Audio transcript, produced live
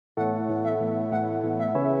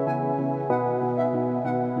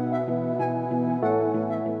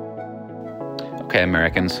Okay,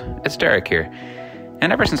 Americans, it's Derek here.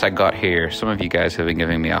 And ever since I got here, some of you guys have been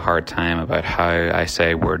giving me a hard time about how I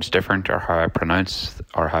say words different or how I pronounce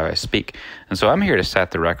or how I speak. And so I'm here to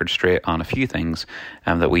set the record straight on a few things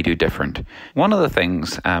that we do different. One of the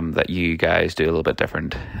things that you guys do a little bit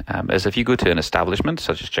different is if you go to an establishment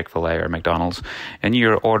such as Chick-fil-A or McDonald's and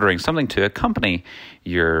you're ordering something to accompany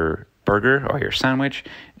your burger or your sandwich,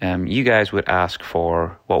 you guys would ask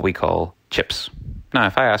for what we call chips. Now,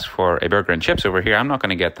 if I ask for a burger and chips over here, I'm not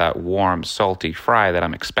going to get that warm, salty fry that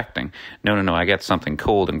I'm expecting. No, I get something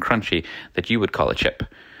cold and crunchy that you would call a chip.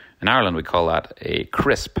 In Ireland, we call that a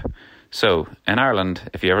crisp. So, in Ireland,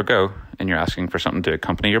 if you ever go and you're asking for something to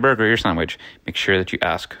accompany your burger or your sandwich, make sure that you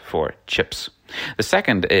ask for chips. The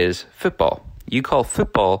second is football. You call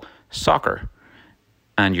football soccer.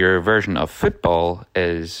 And your version of football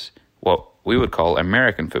is what we would call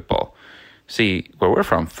American football. See, where we're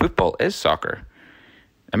from, football is soccer.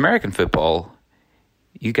 American football,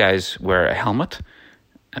 you guys wear a helmet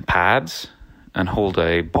and pads and hold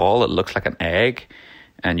a ball that looks like an egg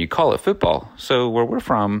and you call it football. So where we're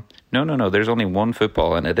from, no, there's only one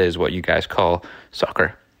football and it is what you guys call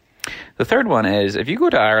soccer. The third one is if you go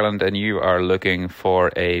to Ireland and you are looking for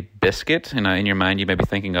a biscuit, in your mind you may be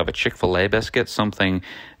thinking of a Chick-fil-A biscuit, something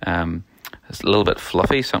it's a little bit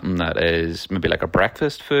fluffy, something that is maybe like a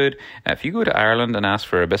breakfast food. If you go to Ireland and ask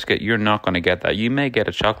for a biscuit, you're not going to get that. You may get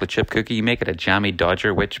a chocolate chip cookie, you may get a jammy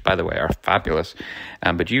Dodger, which, by the way, are fabulous,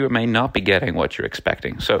 but you may not be getting what you're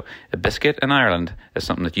expecting. So a biscuit in Ireland is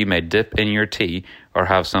something that you may dip in your tea or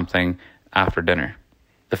have something after dinner.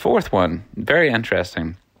 The fourth one, very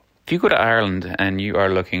interesting. If you go to Ireland and you are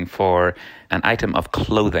looking for an item of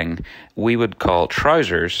clothing, we would call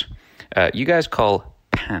trousers. You guys call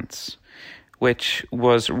pants, which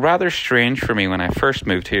was rather strange for me when I first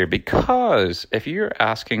moved here, because if you're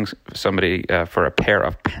asking somebody for a pair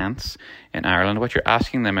of pants in Ireland, what you're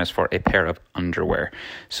asking them is for a pair of underwear.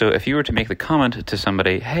 So if you were to make the comment to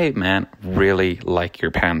somebody, hey man, really like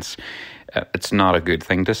your pants, it's not a good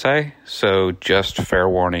thing to say. So just fair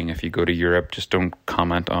warning, if you go to Europe, just don't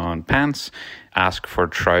comment on pants. Ask for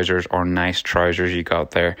trousers or nice trousers you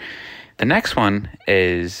got there. The next one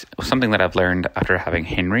is something that I've learned after having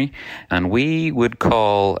Henry, and we would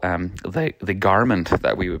call the garment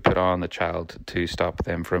that we would put on the child to stop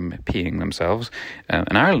them from peeing themselves.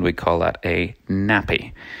 In Ireland, we call that a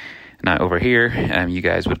nappy. Now, over here, you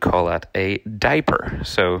guys would call that a diaper.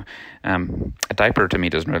 So a diaper to me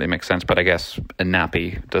doesn't really make sense, but I guess a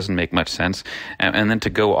nappy doesn't make much sense. And then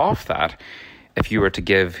to go off that, if you were to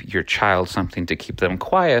give your child something to keep them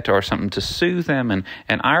quiet or something to soothe them, and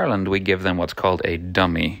in Ireland we give them what's called a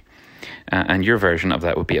dummy, and your version of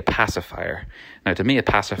that would be a pacifier. Now to me a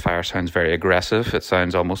pacifier sounds very aggressive, it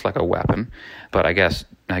sounds almost like a weapon, but I guess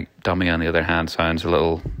like dummy on the other hand sounds a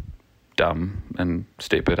little dumb and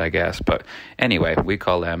stupid, I guess. But anyway, we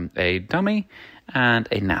call them a dummy and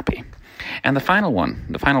a nappy. And the final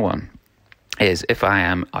one is if I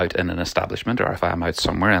am out in an establishment or if I am out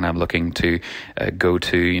somewhere and I'm looking to go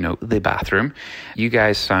to, the bathroom, you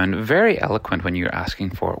guys sound very eloquent when you're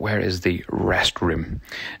asking for where is the restroom.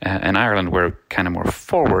 In Ireland, we're kind of more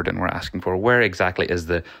forward and we're asking for where exactly is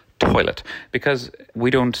the toilet, because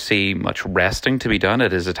we don't see much resting to be done.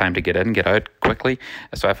 It is a time to get in, get out quickly.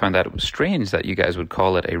 So I found that it was strange that you guys would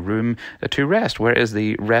call it a room to rest. Where is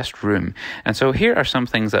the restroom? And so here are some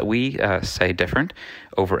things that we say different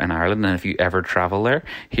over in Ireland. And if you ever travel there,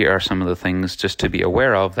 here are some of the things just to be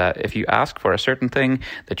aware of, that if you ask for a certain thing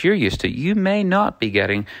that you're used to, you may not be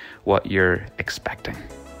getting what you're expecting.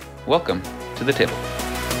 Welcome to the table.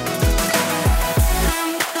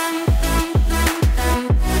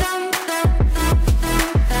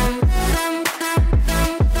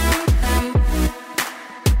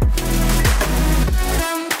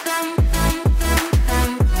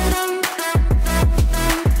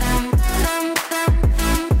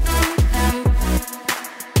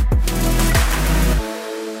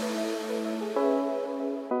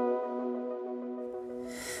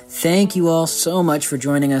 Thank you all so much for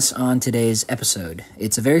joining us on today's episode.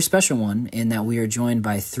 It's a very special one in that we are joined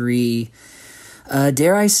by three,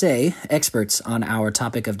 dare I say, experts on our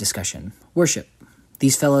topic of discussion, worship.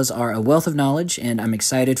 These fellows are a wealth of knowledge, and I'm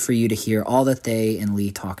excited for you to hear all that they and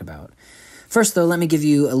Lee talk about. First, though, let me give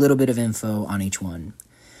you a little bit of info on each one.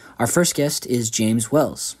 Our first guest is James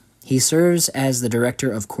Wells. He serves as the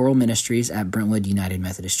director of choral ministries at Brentwood United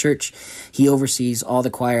Methodist Church. He oversees all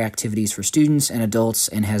the choir activities for students and adults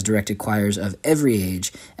and has directed choirs of every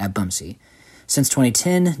age at Bumsey. Since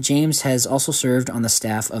 2010, James has also served on the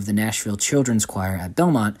staff of the Nashville Children's Choir at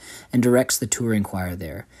Belmont and directs the touring choir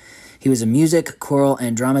there. He was a music, choral,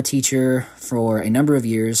 and drama teacher for a number of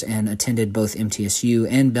years and attended both MTSU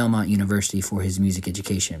and Belmont University for his music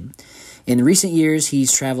education. In recent years,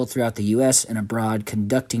 he's traveled throughout the U.S. and abroad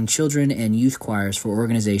conducting children and youth choirs for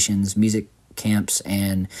organizations, music camps,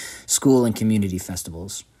 and school and community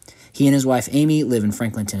festivals. He and his wife Amy live in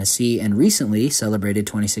Franklin, Tennessee, and recently celebrated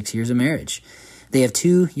 26 years of marriage. They have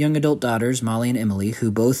 2 young adult daughters, Molly and Emily, who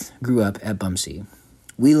both grew up at Bumsey.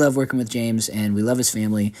 We love working with James, and we love his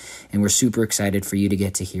family, and we're super excited for you to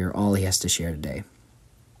get to hear all he has to share today.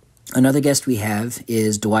 Another guest we have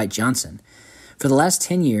is Dwight Johnson. For the last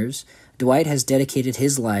 10 years, Dwight has dedicated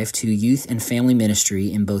his life to youth and family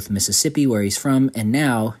ministry in both Mississippi, where he's from, and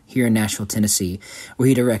now here in Nashville, Tennessee, where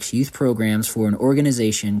he directs youth programs for an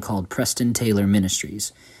organization called Preston Taylor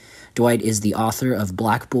Ministries. Dwight is the author of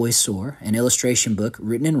Black Boys Soar, an illustration book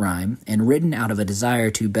written in rhyme and written out of a desire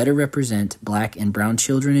to better represent Black and brown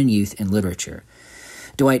children and youth in literature.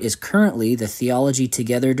 Dwight is currently the Theology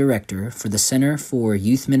Together Director for the Center for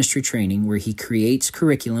Youth Ministry Training, where he creates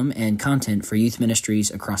curriculum and content for youth ministries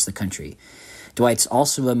across the country. Dwight's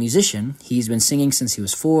also a musician. He's been singing since he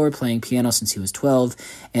was 4, playing piano since he was 12,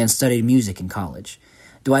 and studied music in college.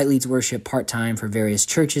 Dwight leads worship part-time for various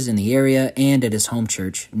churches in the area and at his home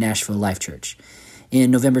church, Nashville Life Church.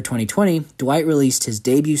 In November 2020, Dwight released his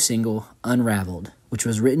debut single, Unraveled, which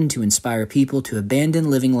was written to inspire people to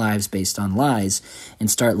abandon living lives based on lies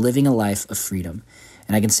and start living a life of freedom.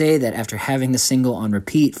 And I can say that after having the single on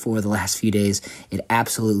repeat for the last few days, it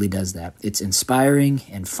absolutely does that. It's inspiring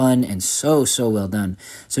and fun and so well done.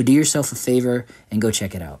 So do yourself a favor and go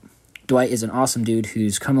check it out. Dwight is an awesome dude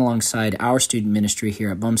who's come alongside our student ministry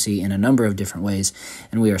here at Bumsey in a number of different ways,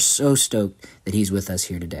 and we are so stoked that he's with us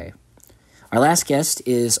here today. Our last guest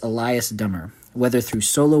is Elias Dummer. Whether through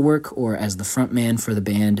solo work or as the frontman for the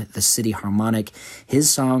band The City Harmonic, his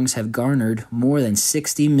songs have garnered more than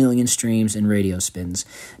 60 million streams and radio spins,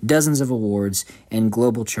 dozens of awards, and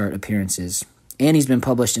global chart appearances. And he's been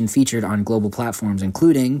published and featured on global platforms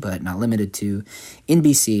including, but not limited to,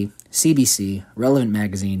 NBC, CBC, Relevant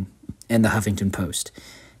Magazine, and the Huffington Post.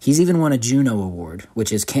 He's even won a Juno Award,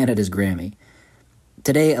 which is Canada's Grammy.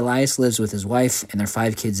 Today, Elias lives with his wife and their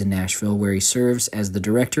 5 kids in Nashville, where he serves as the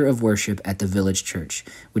director of worship at the Village Church,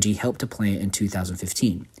 which he helped to plant in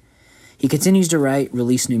 2015. He continues to write,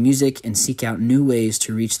 release new music, and seek out new ways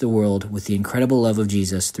to reach the world with the incredible love of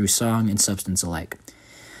Jesus through song and substance alike.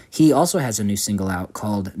 He also has a new single out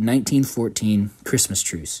called 1914 Christmas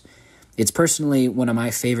Truce. It's personally one of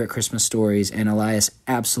my favorite Christmas stories, and Elias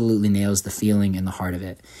absolutely nails the feeling and the heart of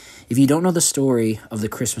it. If you don't know the story of the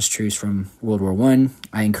Christmas truce from World War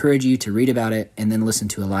I encourage you to read about it and then listen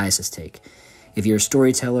to Elias's take. If you're a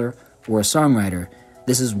storyteller or a songwriter,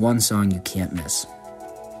 this is one song you can't miss.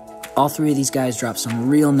 All 3 of these guys drop some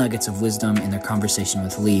real nuggets of wisdom in their conversation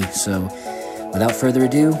with Lee, so without further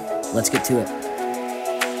ado, let's get to it.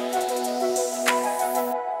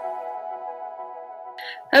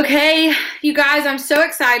 Okay, you guys, I'm so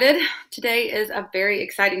excited. Today is a very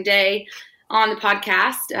exciting day on the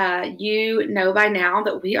podcast. You know by now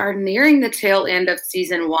that we are nearing the tail end of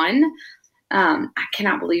season 1. I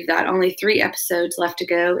cannot believe that. Only 3 episodes left to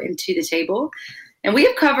go into the table. And we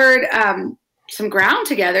have covered some ground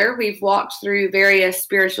together. We've walked through various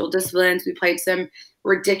spiritual disciplines. We played some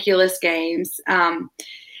ridiculous games.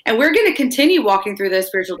 And we're going to continue walking through those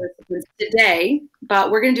spiritual disciplines today, but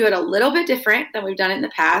we're going to do it a little bit different than we've done it in the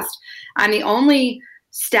past. I'm the only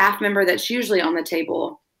staff member that's usually on the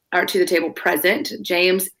table or to the table present.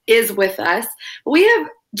 James is with us. We have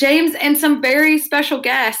James and some very special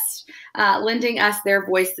guests lending us their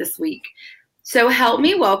voice this week. So help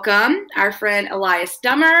me welcome our friend Elias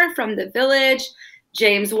Dummer from The Village,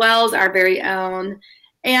 James Wells, our very own,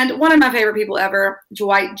 and one of my favorite people ever,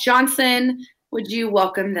 Dwight Johnson. Would you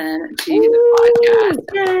welcome them to the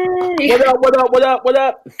podcast? Yay. What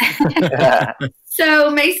up? So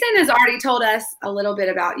Mason has already told us a little bit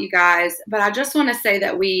about you guys, but I just want to say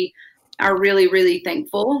that we are really, really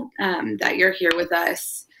thankful that you're here with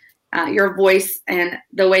us. Your voice and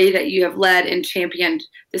the way that you have led and championed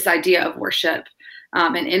this idea of worship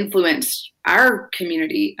and influenced our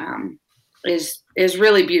community is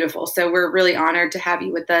really beautiful. So we're really honored to have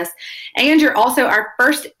you with us. And you're also our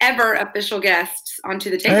first ever official guests onto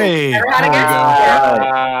the table. Hey, Never had a guest.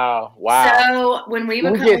 Wow. So when we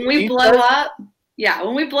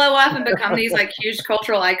blow up and become these like huge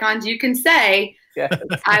cultural icons, you can say, yes.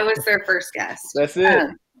 I was their first guest. That's it.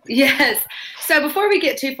 Yes. So before we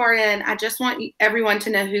get too far in, I just want everyone to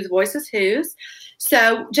know whose voice is whose.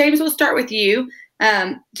 So James, we'll start with you.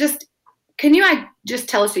 Can you just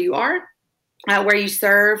tell us who you are, where you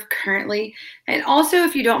serve currently, and also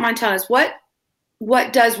if you don't mind telling us what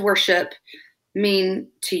what does worship mean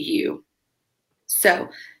to you? So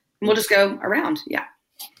we'll just go around. Yeah.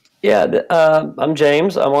 Yeah, I'm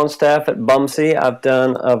James. I'm on staff at BUMC. I've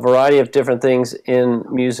done a variety of different things in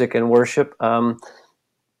music and worship.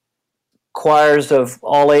 Choirs of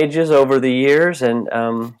all ages over the years, and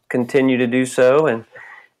continue to do so.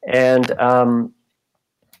 And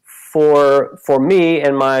for me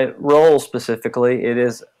and my role specifically, it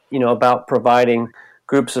is about providing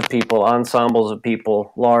groups of people, ensembles of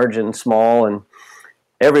people, large and small, and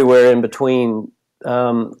everywhere in between,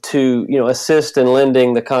 to assist in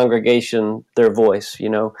lending the congregation their voice.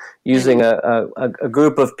 Using a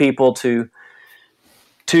group of people to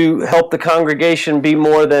help the congregation be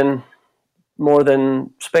more than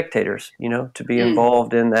spectators. To be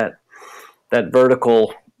involved in that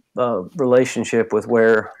vertical relationship with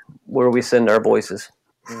where we send our voices.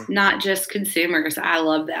 Not just consumers. I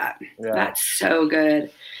love that. Yeah. That's so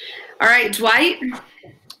good. All right, Dwight.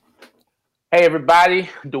 Hey everybody,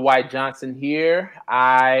 Dwight Johnson here.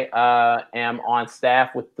 I am on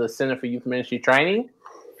staff with the Center for Youth Ministry Training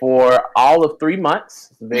for all of 3 months.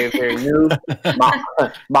 It's very, very new.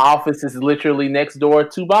 My office is literally next door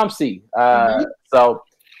to BUMC.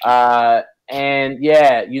 And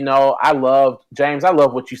yeah, I love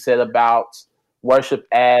what you said about worship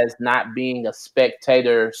as not being a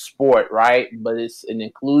spectator sport, right? But it's an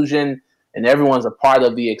inclusion, and everyone's a part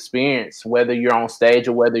of the experience, whether you're on stage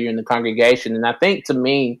or whether you're in the congregation. And I think, to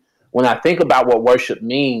me, when I think about what worship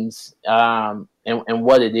means and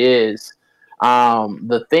what it is,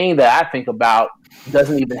 the thing that I think about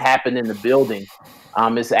doesn't even happen in the building.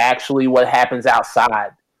 It's actually what happens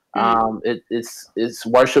outside. It's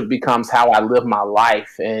worship becomes how I live my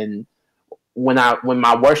life. And when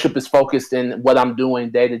my worship is focused in what I'm doing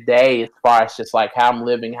day to day, as far as just like how I'm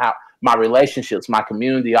living, how my relationships, my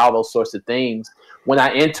community, all those sorts of things, when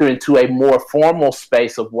I enter into a more formal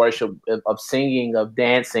space of worship, of singing, of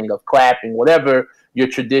dancing, of clapping, whatever your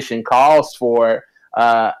tradition calls for,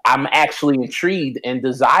 I'm actually intrigued and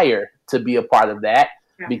desire to be a part of that,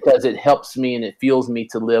 because it helps me and it fuels me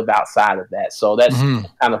to live outside of that. So that's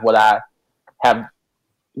kind of what I have,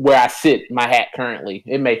 where I sit my hat currently.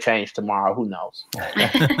 It may change tomorrow. Who knows?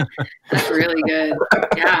 That's really good.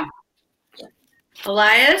 Yeah.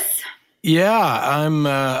 Elias? Yeah, I'm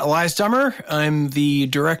Elias Dummer. I'm the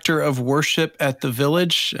director of worship at the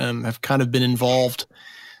Village. I've kind of been involved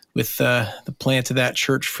with the plant of that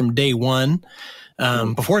church from day one,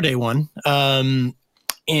 before day one.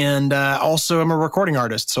 And also I'm a recording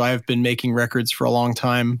artist. So I've been making records for a long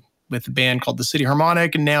time with a band called the City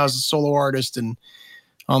Harmonic, and now as a solo artist and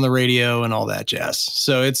on the radio and all that jazz.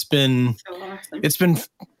 So it's been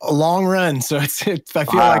a long run. So I feel like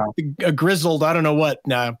a grizzled, I don't know what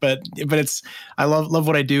now, but I love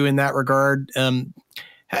what I do in that regard.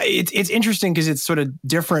 It's interesting because it's sort of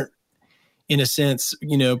different in a sense.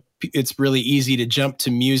 It's really easy to jump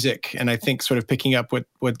to music, and I think sort of picking up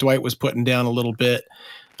what Dwight was putting down a little bit.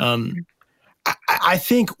 I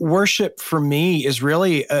think worship for me is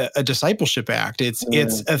really a discipleship act. It's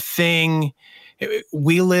a thing.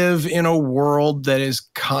 We live in a world that is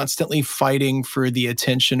constantly fighting for the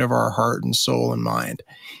attention of our heart and soul and mind.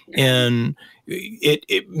 And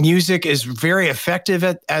music is very effective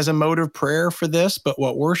as a mode of prayer for this. But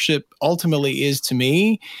what worship ultimately is to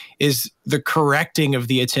me is the correcting of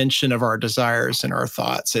the attention of our desires and our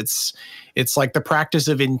thoughts. It's like the practice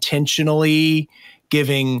of intentionally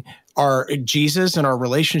giving our Jesus and our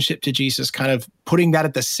relationship to Jesus, kind of putting that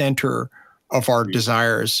at the center of our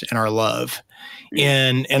desires and our love.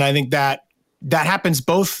 And I think that happens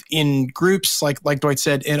both in groups, like Dwight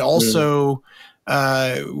said, and also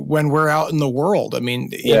when we're out in the world. I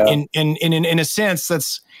mean, in a sense,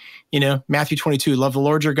 that's, Matthew 22, love the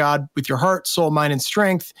Lord your God with your heart, soul, mind, and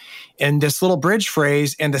strength. And this little bridge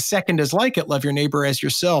phrase, and the second is like it, love your neighbor as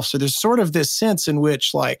yourself. So there's sort of this sense in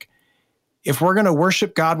which, like, if we're going to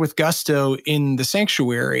worship God with gusto in the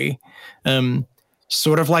sanctuary,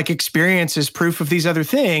 sort of like experience is proof of these other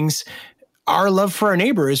things, our love for our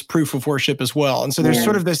neighbor is proof of worship as well. And so there's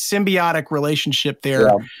sort of this symbiotic relationship there.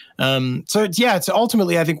 So it's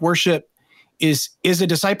ultimately, I think worship is a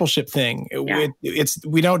discipleship thing.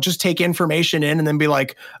 We don't just take information in and then be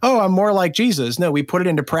like, oh, I'm more like Jesus. No, we put it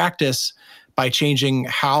into practice by changing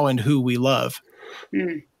how and who we love.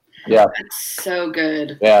 Yeah. That's so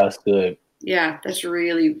good. Yeah, that's good. Yeah, that's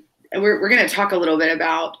really, we're going to talk a little bit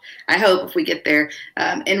about, I hope if we get there,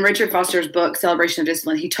 in Richard Foster's book, Celebration of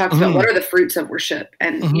Discipline, he talks about what are the fruits of worship.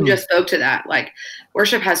 And you just spoke to that. Like,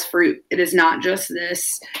 worship has fruit. It is not just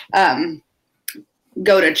this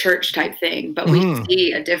go to church type thing, but we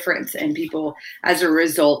see a difference in people as a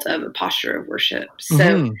result of a posture of worship.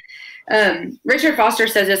 So Richard Foster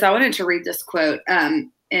says this. I wanted to read this quote.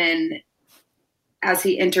 And as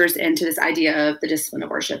he enters into this idea of the discipline of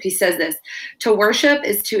worship, he says this: to worship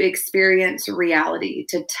is to experience reality,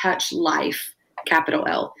 to touch life, capital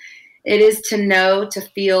L. It is to know, to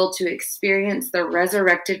feel, to experience the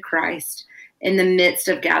resurrected Christ in the midst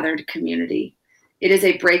of gathered community. It is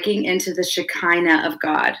a breaking into the Shekinah of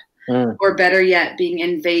God, or better yet, being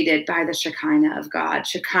invaded by the Shekinah of God.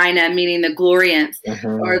 Shekinah meaning the gloriance,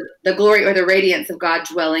 or the glory or the radiance of God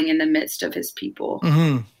dwelling in the midst of his people.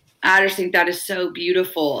 I just think that is so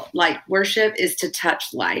beautiful. Like, worship is to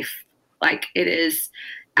touch life. Like, it is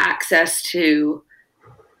access to,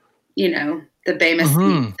 the Bema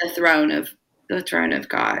seat, the throne of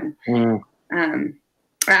God.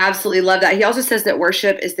 I absolutely love that. He also says that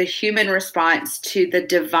worship is the human response to the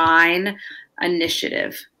divine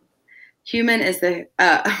initiative.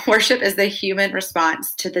 Worship is the human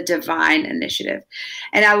response to the divine initiative.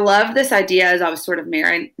 And I love this idea as I was sort of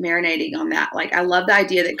marinating on that. Like, I love the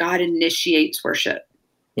idea that God initiates worship.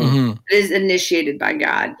 It is initiated by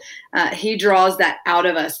God. He draws that out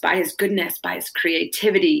of us by his goodness, by his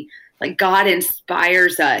creativity. Like, God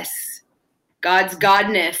inspires us. God's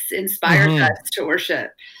godness inspires us to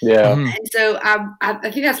worship. Yeah. And so I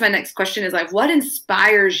think that's my next question is, like, what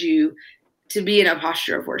inspires you to be in a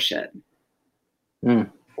posture of worship? Well,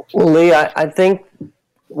 Lee, I think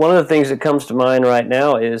one of the things that comes to mind right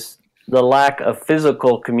now is the lack of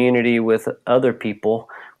physical community with other people.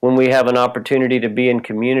 When we have an opportunity to be in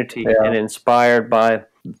community and inspired by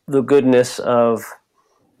the goodness of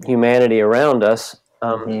humanity around us,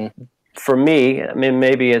 for me, I mean,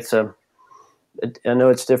 maybe I know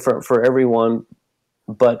it's different for everyone,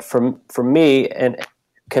 but for me, and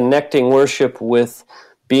connecting worship with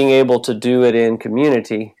being able to do it in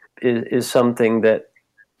community is something that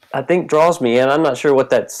I think draws me in. I'm not sure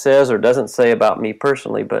what that says or doesn't say about me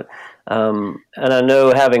personally, but and I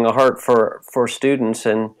know, having a heart for students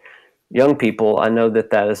and young people, I know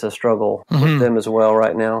that is a struggle with them as well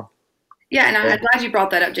right now. Yeah, and I'm glad you brought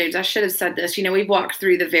that up, James. I should have said this. We've walked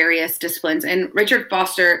through the various disciplines, and Richard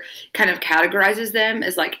Foster kind of categorizes them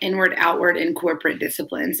as like inward, outward, and corporate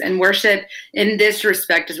disciplines. And worship, in this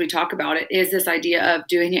respect, as we talk about it, is this idea of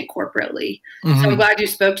doing it corporately. So I'm glad you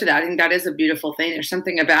spoke to that. I think that is a beautiful thing. There's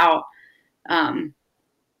something about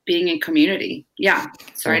being in community. Yeah.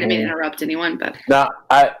 Sorry to interrupt anyone, but no,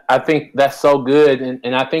 I think that's so good,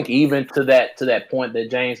 and I think even to that point that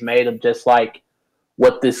James made of just like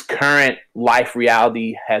what this current life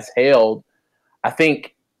reality has held, I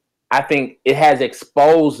think it has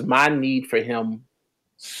exposed my need for him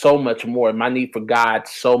so much more, my need for God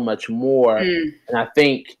so much more. And I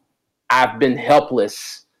think I've been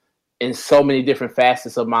helpless in so many different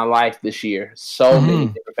facets of my life this year, so many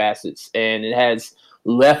different facets, and it has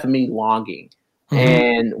left me longing.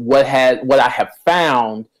 And what I have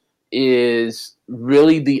found is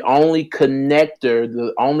really the only connector,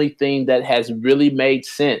 the only thing that has really made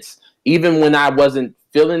sense, even when I wasn't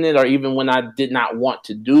feeling it or even when I did not want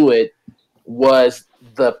to do it, was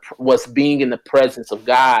being in the presence of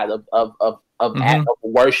God, of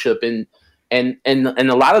worship, and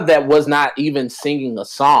a lot of that was not even singing a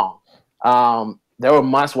song. There were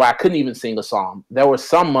months where I couldn't even sing a song. There were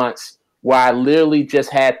some months where I literally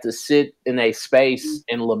just had to sit in a space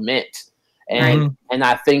and lament. And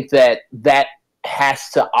I think that has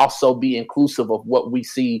to also be inclusive of what we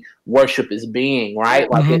see worship as being, right?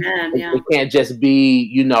 Like it can't just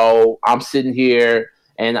be, I'm sitting here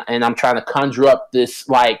and I'm trying to conjure up this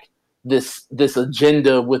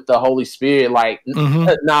agenda with the Holy Spirit. Like,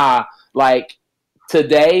 nah, like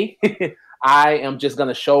today I am just going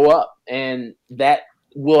to show up, and that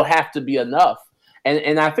will have to be enough.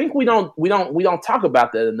 And I think we don't talk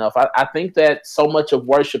about that enough. I think that so much of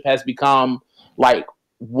worship has become like,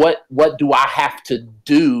 what do I have to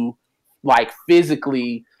do, like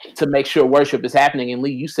physically, to make sure worship is happening? And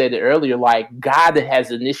Lee, you said it earlier, like God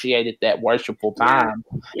has initiated that worshipful time.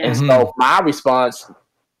 Yeah. And so my response,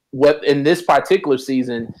 in this particular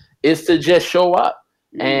season, is to just show up.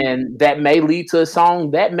 And that may lead to a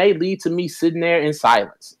song, that may lead to me sitting there in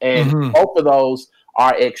silence. And both of those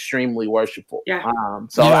are extremely worshipful. Yeah.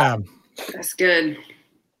 That's good.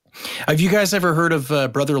 Have you guys ever heard of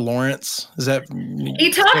Brother Lawrence?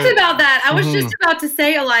 He talks about that. I was just about to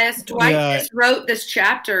say, Elias, Dwight just wrote this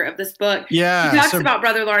chapter of this book. Yeah. He talks about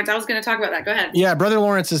Brother Lawrence. I was going to talk about that. Go ahead. Yeah, Brother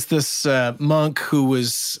Lawrence is this monk who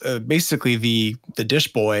was basically the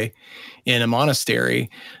dish boy in a monastery.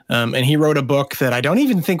 And he wrote a book that I don't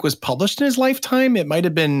even think was published in his lifetime. It might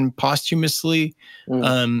have been posthumously.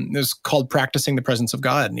 It was called Practicing the Presence of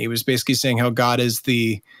God. And he was basically saying how God is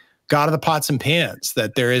the God of the pots and pans,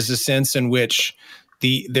 that there is a sense in which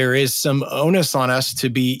there is some onus on us to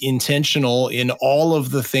be intentional in all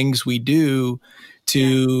of the things we do,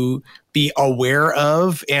 to be aware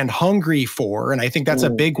of and hungry for. And I think that's a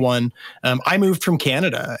big one. I moved from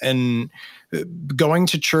Canada, and going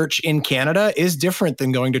to church in Canada is different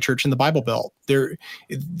than going to church in the Bible Belt.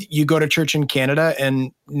 You go to church in Canada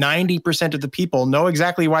and 90% of the people know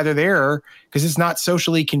exactly why they're there, because it's not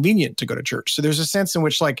socially convenient to go to church. So there's a sense in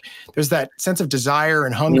which there's that sense of desire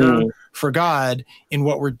and hunger for God in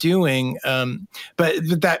what we're doing. But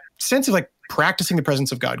that sense of practicing the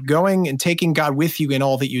presence of God, going and taking God with you in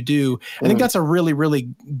all that you do. I think that's a really, really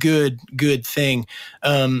good thing.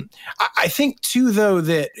 I think too, though,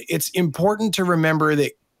 that it's important to remember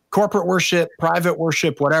that corporate worship, private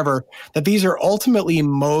worship, whatever, that these are ultimately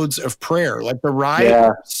modes of prayer. Like the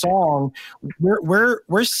Riot song,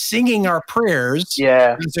 we're singing our prayers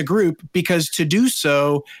as a group, because to do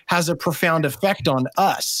so has a profound effect on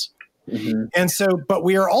us. And so, but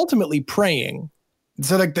we are ultimately praying.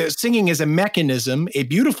 So the singing is a mechanism, a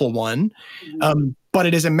beautiful one, but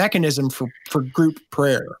it is a mechanism for group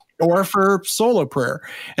prayer or for solo prayer.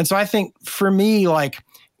 And so I think for me, I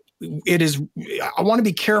want to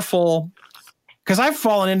be careful, because I've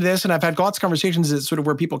fallen into this, and I've had lots of conversations that sort of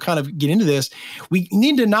where people kind of get into this. We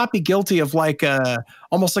need to not be guilty of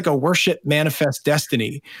almost like a worship manifest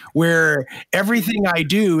destiny, where everything I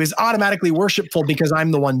do is automatically worshipful because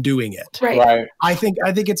I'm the one doing it. Right. I think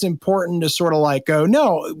it's important to sort of go,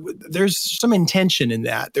 no, there's some intention in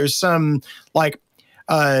that. There's some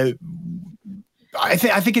I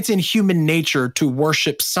think it's in human nature to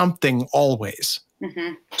worship something always.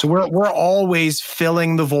 So we're always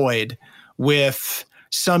filling the void with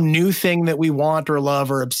some new thing that we want or love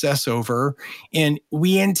or obsess over. And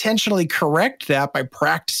we intentionally correct that by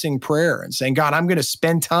practicing prayer and saying, God, I'm going to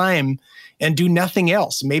spend time and do nothing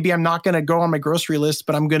else. Maybe I'm not going to go on my grocery list,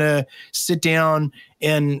 but I'm going to sit down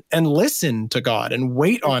and listen to God and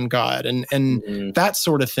wait on God and that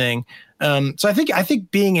sort of thing. So I think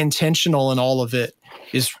being intentional in all of it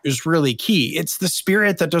is really key. It's the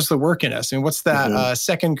Spirit that does the work in us. And what's that?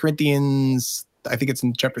 2 Corinthians, I think it's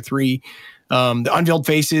in chapter 3, the unveiled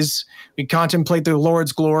faces. We contemplate the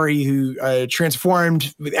Lord's glory, who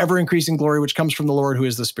transformed with ever increasing glory, which comes from the Lord, who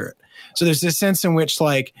is the Spirit. So there's this sense in which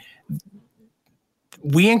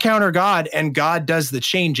we encounter God and God does the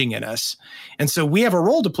changing in us. And so we have a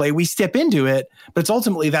role to play. We step into it, but it's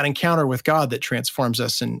ultimately that encounter with God that transforms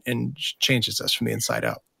us and changes us from the inside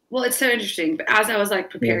out. Well, it's so interesting. But as I was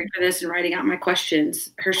preparing for this and writing out my questions,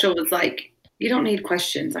 Herschel was like, you don't need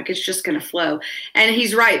questions. It's just going to flow. And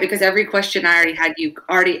he's right, because every question I already had,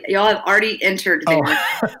 y'all have already entered there.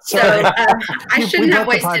 So I shouldn't have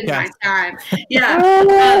wasted my time.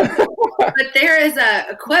 Yeah. But there is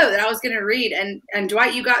a quote that I was going to read, and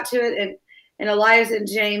Dwight, you got to it, and Elias and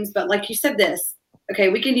James, but you said this, okay,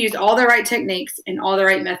 we can use all the right techniques and all the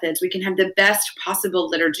right methods. We can have the best possible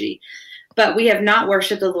liturgy, but we have not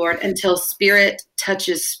worshiped the Lord until spirit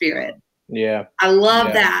touches spirit. Yeah. I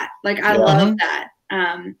love that. I love that.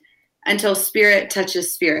 Until spirit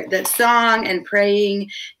touches spirit. That song and praying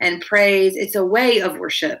and praise, it's a way of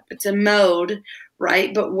worship. It's a mode,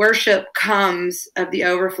 right? But worship comes of the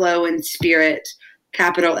overflow in spirit,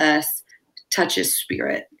 capital S, touches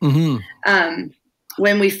spirit.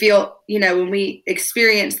 When we feel, when we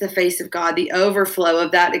experience the face of God, the overflow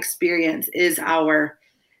of that experience is our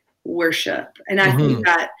worship. And I think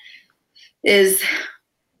that is,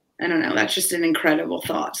 I don't know, that's just an incredible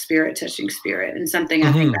thought, spirit touching spirit, and something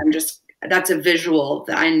I think that's a visual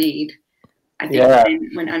that I need, I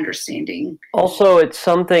think, when understanding. Also, it's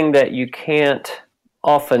something that you can't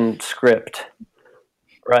often script,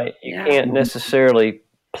 right? You can't necessarily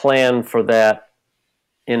plan for that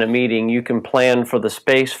in a meeting. You can plan for the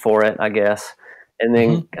space for it, I guess, and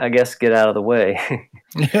then I guess get out of the way.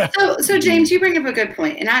 So James, you bring up a good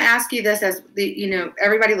point, and I ask you this as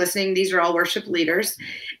everybody listening. These are all worship leaders.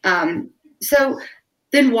 So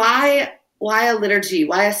then, why a liturgy?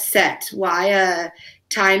 Why a set? Why a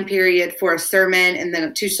time period for a sermon and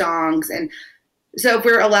then 2 songs? And so, if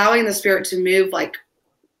we're allowing the Spirit to move,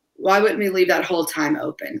 why wouldn't we leave that whole time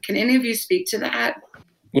open? Can any of you speak to that?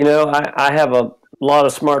 I have a lot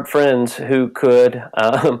of smart friends who could.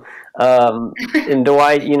 And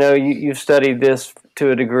Dwight, you've studied this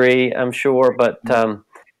to a degree, I'm sure, but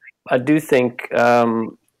I do think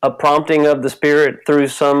a prompting of the Spirit through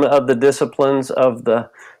some of the disciplines of the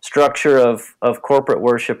structure of corporate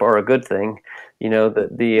worship are a good thing.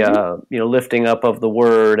 The lifting up of the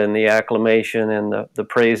word and the acclamation and the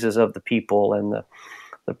praises of the people and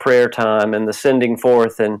the prayer time and the sending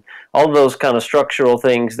forth and all those kind of structural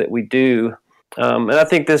things that we do. And I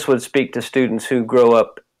think this would speak to students who grow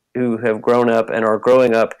up who have grown up and are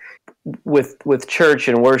growing up with church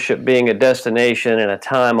and worship being a destination and a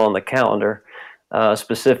time on the calendar, a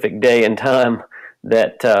specific day and time,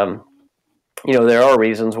 that there are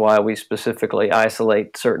reasons why we specifically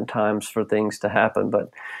isolate certain times for things to happen,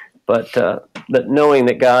 but knowing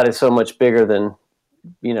that God is so much bigger than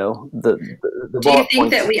the Do you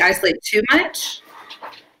think that we isolate too much?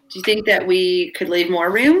 Do you think that we could leave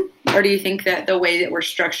more room, or do you think that the way that we're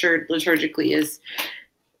structured liturgically is?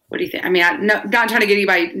 What do you think? I mean, I'm not trying to get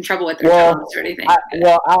anybody in trouble with their jobs or anything.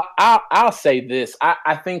 I'll say this.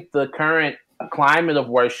 I think the current climate of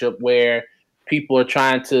worship, where people are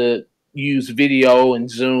trying to use video and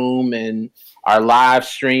Zoom and are live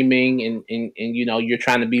streaming, and you're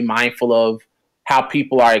trying to be mindful of how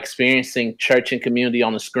people are experiencing church and community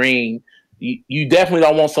on the screen. You definitely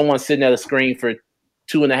don't want someone sitting at a screen for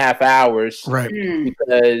 2.5 hours, right?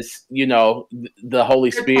 Because the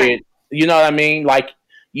Holy Spirit. You know what I mean? Like,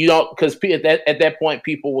 you don't, because at that point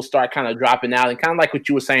people will start kind of dropping out, and kind of like what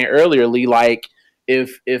you were saying earlier, Lee. Like,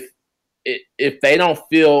 if they don't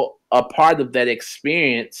feel a part of that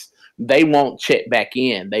experience, they won't check back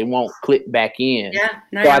in. They won't click back in. Yeah,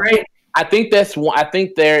 no, you're right. I think that's one. I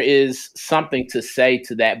think there is something to say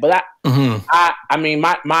to that. But I mean,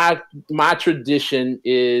 my tradition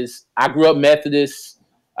is, I grew up Methodist,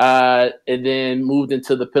 and then moved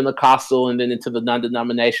into the Pentecostal, and then into the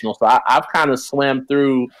non-denominational. So I've kind of swam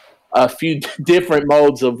through a few different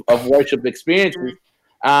modes of worship experiences,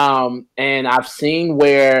 and I've seen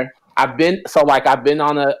where I've been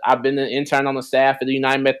an intern on the staff at the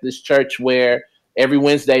United Methodist Church, where every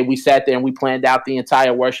Wednesday we sat there and we planned out the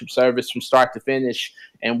entire worship service from start to finish,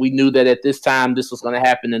 and we knew that at this time this was going to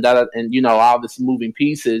happen, and all this moving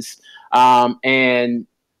pieces. And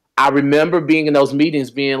I remember being in those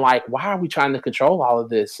meetings, being like, "Why are we trying to control all of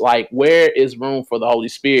this? Like, where is room for the Holy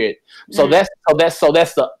Spirit?" So that's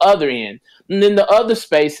the other end. And then the other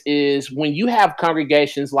space is when you have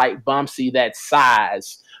congregations like Bumpsy that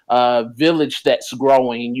size, village that's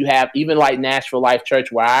growing. You have even like Nashville Life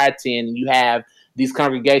Church, where I attend, and you have these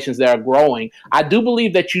congregations that are growing. I do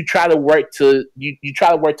believe that you try to work to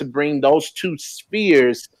bring those two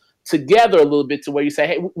spheres together a little bit, to where you say,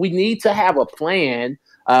 "Hey, we need to have a plan.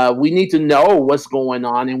 We need to know what's going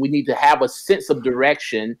on, and we need to have a sense of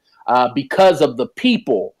direction because of the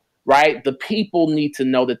people." Right? The people need to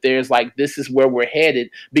know that there's this is where we're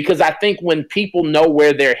headed, because I think when people know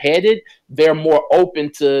where they're headed, they're more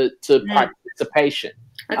open to participation.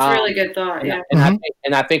 That's a really good thought. Yeah.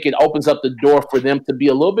 And I think it opens up the door for them to be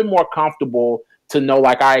a little bit more comfortable, to know,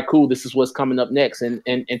 like, all right, cool, this is what's coming up next, and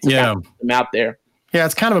to kind of put them out there. Yeah,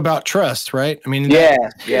 it's kind of about trust, right? I mean,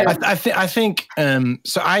 I think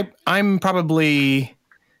so. I'm probably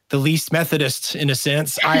the least Methodist in a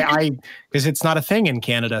sense. I because it's not a thing in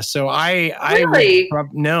Canada. So really?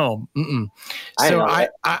 No. So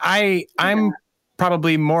I'm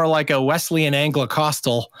probably more like a Wesleyan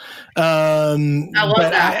Anglo-Costal. I love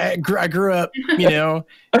that. I grew up, in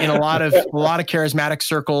a lot of charismatic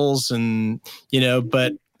circles, and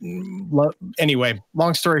but anyway,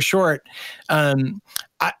 long story short,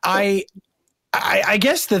 I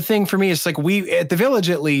guess the thing for me is, like, we at the Village,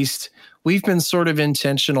 at least, we've been sort of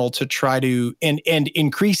intentional to try to, and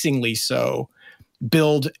increasingly so,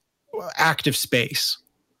 build active space.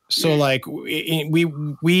 So like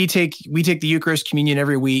we take the Eucharist communion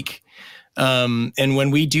every week. And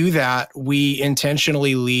when we do that, we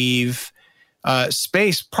intentionally leave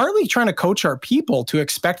space, partly trying to coach our people to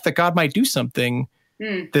expect that God might do something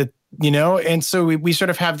that, and so we sort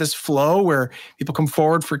of have this flow where people come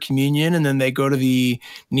forward for communion, and then they go to the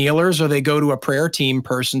kneelers, or they go to a prayer team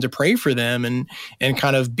person to pray for them, and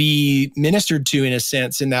kind of be ministered to, in a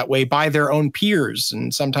sense, in that way, by their own peers,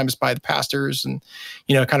 and sometimes by the pastors, and,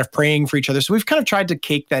 kind of praying for each other. So we've kind of tried to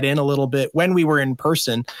cake that in a little bit when we were in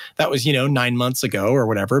person. That was, 9 months ago or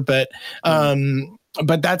whatever. But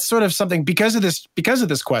that's sort of something, because of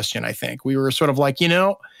this question, I think we were sort of like,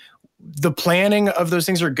 the planning of those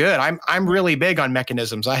things are good. I'm really big on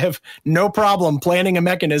mechanisms. I have no problem planning a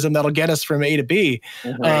mechanism that'll get us from A to B.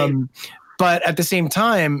 Mm-hmm. But at the same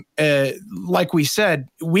time, like we said,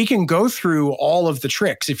 we can go through all of the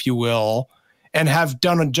tricks, if you will, and have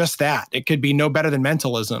done just that. It could be no better than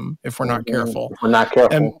mentalism if we're not careful. If we're not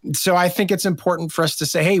careful. And so I think it's important for us to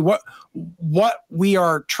say, hey, what we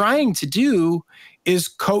are trying to do is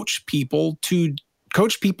coach people to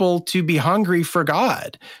be hungry for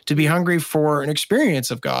God, to be hungry for an experience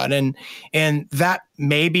of God. And that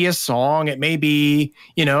may be a song, it may be,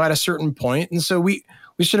 at a certain point. And so we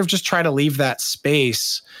sort of just try to leave that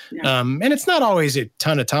space. Yeah. And it's not always a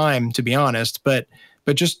ton of time, to be honest, but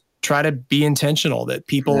just try to be intentional that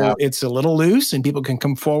people, it's a little loose and people can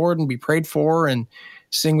come forward and be prayed for and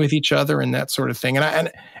sing with each other and that sort of thing.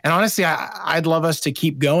 And honestly, I'd love us to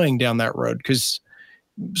keep going down that road, because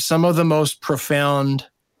some of the most profound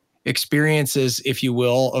experiences, if you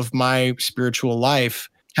will, of my spiritual life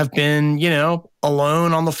have been,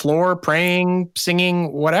 alone on the floor, praying,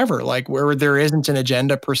 singing, whatever, like where there isn't an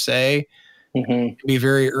agenda per se, be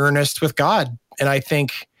very earnest with God. And I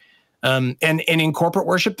think, and in corporate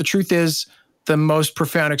worship, the truth is the most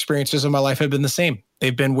profound experiences of my life have been the same.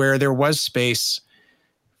 They've been where there was space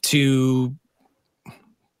to,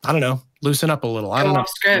 I don't know, loosen up a little. I don't know.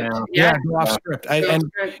 Script. Yeah, go off script.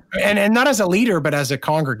 And not as a leader, but as a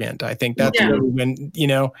congregant. I think that's really when,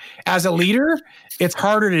 as a leader, it's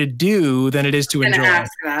harder to do than it is to enjoy.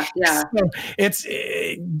 Ask that. Yeah. So it's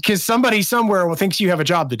because somebody somewhere thinks you have a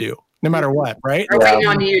job to do, no matter what, right? Or waiting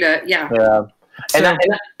on you to,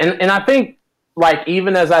 And I think, like,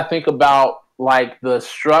 even as I think about like the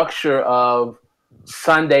structure of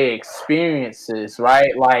Sunday experiences,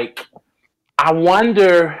 right? Like, I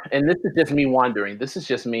wonder, and this is just me wondering, this is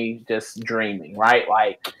just me just dreaming, right?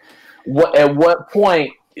 Like, at what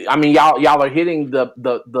point, I mean, y'all are hitting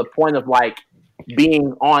the point of like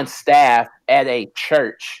being on staff at a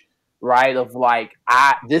church, right? Of like,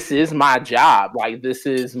 this is my job, like this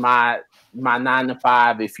is my 9 to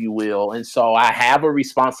 5, if you will. And so I have a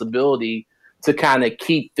responsibility to kind of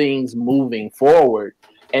keep things moving forward.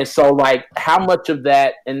 And so like how much of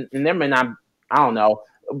that, and there may not, I don't know,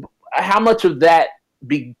 how much of that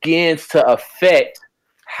begins to affect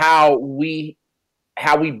how we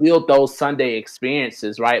build those Sunday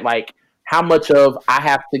experiences, right? Like how much of I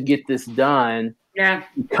have to get this done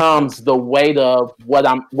becomes the weight of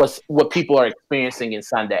what people are experiencing in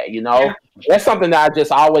Sunday, That's something that I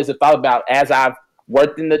just always have thought about as I've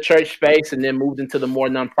worked in the church space and then moved into the more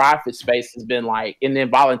nonprofit space, has been like, and then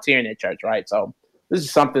volunteering at church, right? So this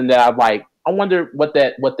is something that I've like, I wonder what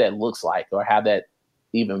that looks like, or how that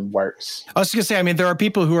even works. I was going to say, I mean, there are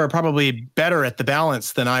people who are probably better at the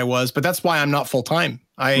balance than I was, but that's why I'm not full-time.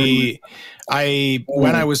 When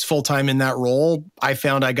I was full-time in that role, I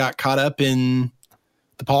found I got caught up in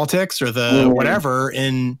the politics or the whatever.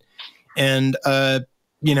 And I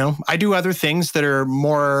do other things that are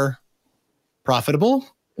more profitable.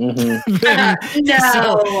 But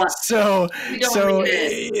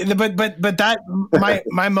that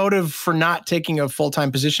my motive for not taking a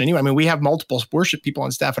full-time position anyway. I mean, we have multiple worship people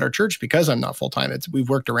on staff at our church because I'm not full-time. We've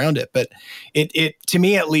worked around it, but it to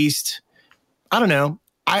me at least, I don't know.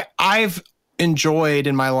 I've enjoyed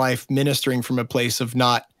in my life ministering from a place of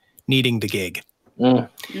not needing the gig, because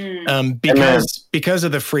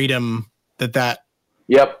of the freedom that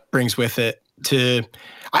brings with it.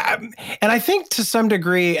 And I think to some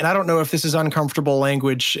degree, and I don't know if this is uncomfortable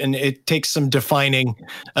language and it takes some defining,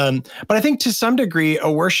 but I think to some degree, a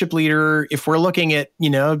worship leader, if we're looking at,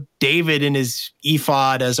 David and his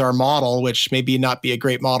ephod as our model, which maybe not be a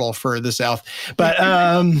great model for the South, but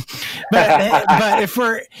if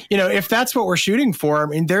we're, if that's what we're shooting for, I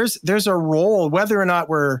mean, there's a role, whether or not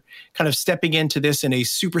we're kind of stepping into this in a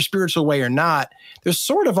super spiritual way or not, there's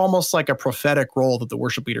sort of almost like a prophetic role that the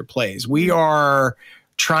worship leader plays. We are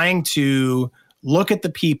trying to look at the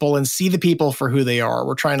people and see the people for who they are.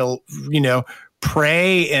 We're trying to,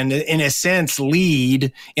 pray and in a sense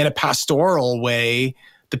lead in a pastoral way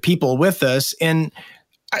the people with us. And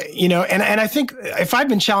I think if I've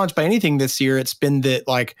been challenged by anything this year, it's been that,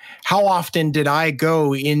 like, how often did I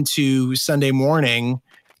go into Sunday morning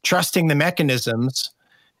trusting the mechanisms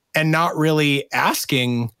and not really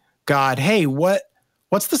asking God, hey,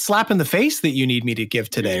 what's the slap in the face that you need me to give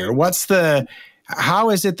today? Or how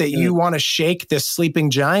is it that you want to shake this sleeping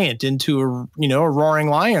giant into a roaring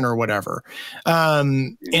lion or whatever?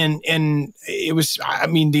 And it was, I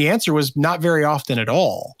mean, the answer was not very often at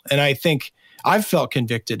all. And I think I've felt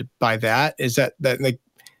convicted by that, is that like,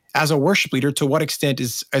 as a worship leader, to what extent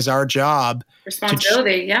is our job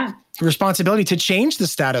responsibility to change the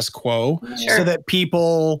status quo so that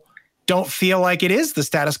people don't feel like it is the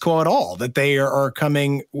status quo at all, that they are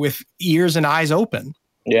coming with ears and eyes open.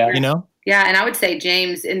 Yeah. Yeah. And I would say,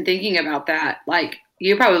 James, in thinking about that, like,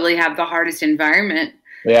 you probably have the hardest environment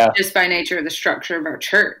just by nature of the structure of our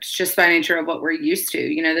church, just by nature of what we're used to.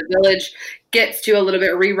 The village gets to a little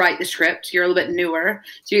bit rewrite the script. You're a little bit newer,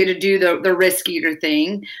 so you get to do the riskier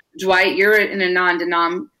thing. Dwight, you're in a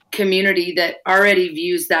non-denom community that already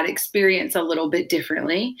views that experience a little bit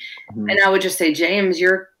differently. And I would just say, James,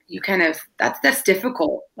 that's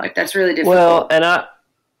difficult. Like, that's really difficult. Well, and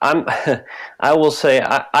I will say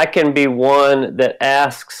I can be one that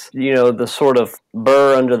asks, the sort of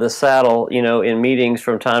burr under the saddle, in meetings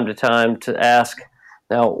from time to time, to ask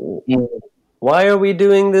Now, why are we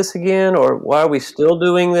doing this again, or why are we still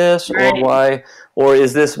doing this, or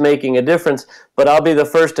is this making a difference? But I'll be the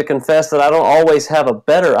first to confess that I don't always have a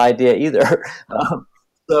better idea either.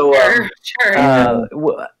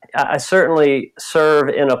 I certainly serve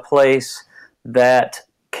in a place that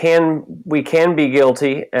we can be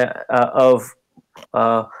guilty of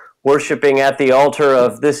worshiping at the altar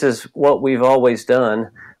of this is what we've always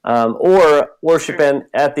done, or worshiping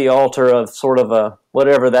at the altar of sort of a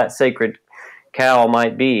whatever that sacred cow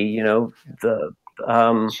might be, but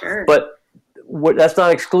that's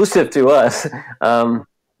not exclusive to us.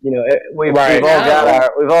 We've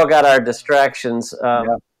all got our distractions,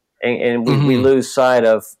 and we lose sight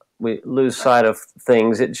of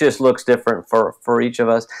things. It just looks different for each of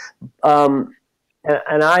us. And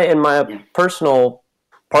I, in my personal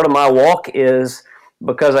part of my walk, is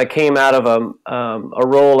because I came out of a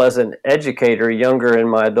role as an educator younger in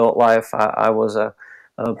my adult life. I was a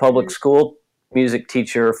public school music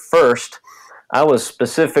teacher first. I was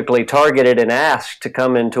specifically targeted and asked to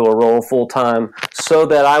come into a role full time so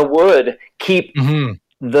that I would keep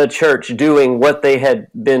the church doing what they had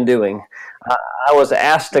been doing. I was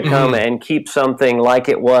asked to come and keep something like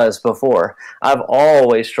it was before. I've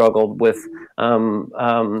always struggled with, and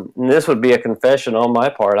this would be a confession on my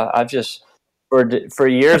part. I've just, for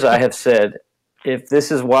years, I have said, if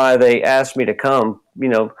this is why they asked me to come,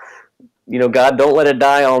 God, don't let it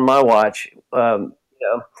die on my watch.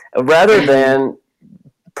 Rather than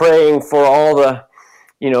praying for all the,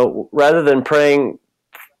 rather than praying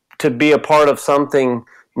to be a part of something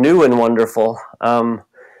new and wonderful,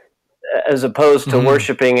 as opposed to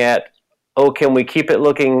worshiping at, can we keep it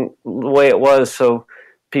looking the way it was so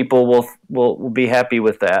people will be happy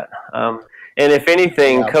with that. And if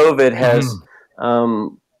anything, COVID has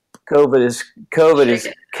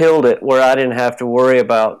killed it, where I didn't have to worry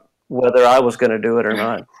about whether I was going to do it or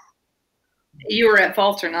not. You were at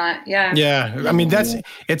fault or not. Yeah. Yeah. I mean,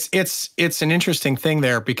 it's an interesting thing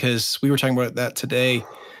there, because we were talking about that today.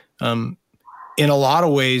 In a lot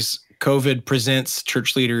of ways, COVID presents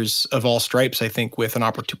church leaders of all stripes, I think, with an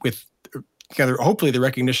hopefully the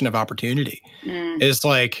recognition of opportunity. It's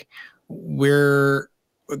like there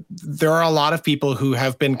are a lot of people who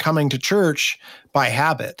have been coming to church by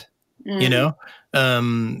habit, and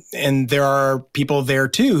there are people there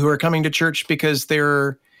too who are coming to church because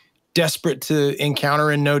they're desperate to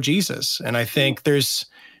encounter and know Jesus. And I think there's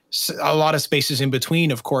a lot of spaces in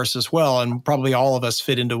between, of course, as well. And probably all of us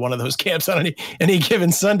fit into one of those camps on any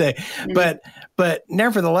given Sunday. But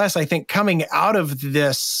nevertheless, I think coming out of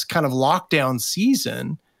this kind of lockdown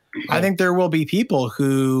season, I think there will be people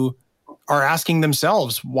who are asking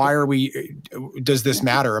themselves, does this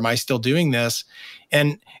matter? Am I still doing this?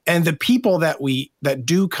 And the people that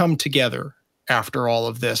do come together after all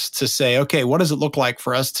of this to say, okay, what does it look like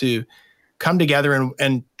for us to come together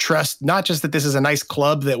and trust, not just that this is a nice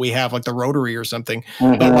club that we have, like the Rotary or something,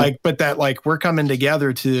 but that we're coming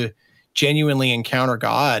together to genuinely encounter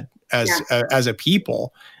God as a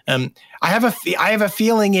people. I have a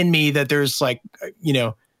feeling in me that there's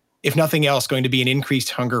if nothing else, going to be an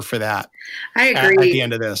increased hunger for that. I agree. At the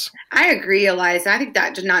end of this, I agree, Eliza. I think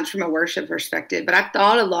that not from a worship perspective, but I've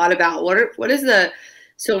thought a lot about what is the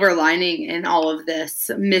silver lining in all of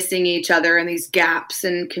this, missing each other and these gaps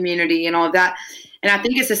in community and all of that. And I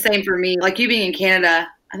think it's the same for me. Like you being in Canada,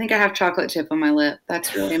 I think I have chocolate chip on my lip.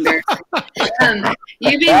 That's really embarrassing.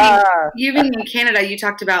 You being in Canada, you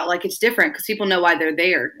talked about it's different because people know why they're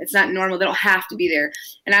there. It's not normal. They don't have to be there.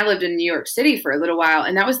 And I lived in New York City for a little while,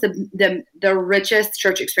 and that was the richest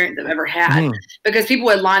church experience I've ever had because people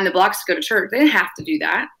would line the blocks to go to church. They didn't have to do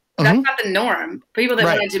that. That's not the norm. People that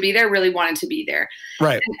wanted to be there really wanted to be there.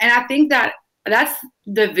 Right. And I think that's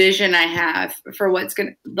the vision I have for what's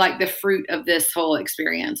going to, the fruit of this whole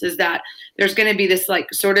experience is that there's going to be this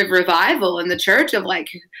sort of revival in the church of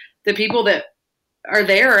the people that are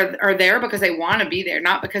there because they want to be there,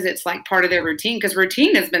 not because it's part of their routine, because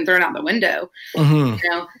routine has been thrown out the window.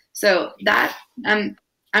 So that I'm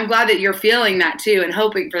glad that you're feeling that too and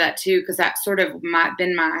hoping for that too, because that sort of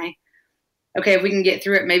been my, okay, if we can get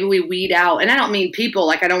through it, maybe we weed out. And I don't mean people,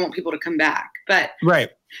 I don't want people to come back, but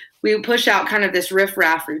we push out kind of this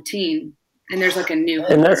riffraff routine, and there's a new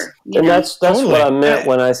and that's totally what I meant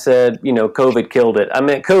when I said, COVID killed it. I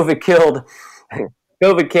meant COVID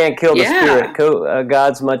can't kill the spirit.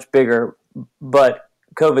 God's much bigger, but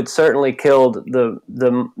COVID certainly killed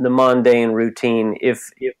the mundane routine.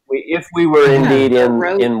 If we were indeed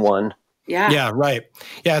in one. Yeah, right.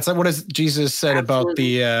 Yeah, it's what does Jesus said about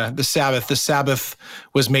the Sabbath? The Sabbath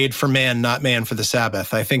was made for man, not man for the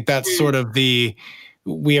Sabbath. I think that's sort of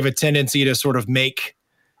we have a tendency to sort of make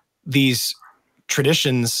these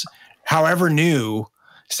traditions, however new,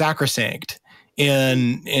 sacrosanct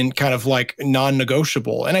and kind of like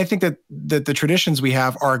non-negotiable. And I think that the traditions we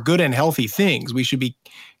have are good and healthy things. We should be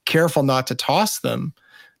careful not to toss them.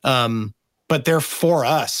 But they're for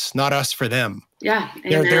us, not us for them. Yeah.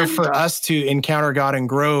 They're for us to encounter God and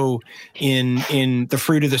grow in the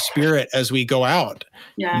fruit of the Spirit as we go out.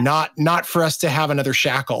 Yeah. Not for us to have another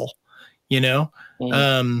shackle, you know?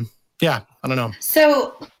 Yeah, I don't know.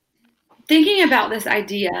 So thinking about this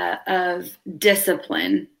idea of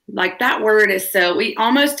discipline, like that word is so, we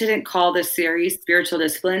almost didn't call this series Spiritual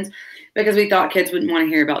Disciplines because we thought kids wouldn't want to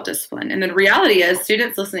hear about discipline. And the reality is,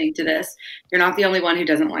 students listening to this, you're not the only one who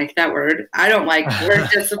doesn't like that word. I don't like the word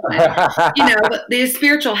discipline, but these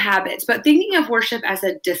spiritual habits. But thinking of worship as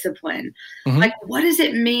a discipline, like what does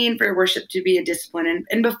it mean for worship to be a discipline?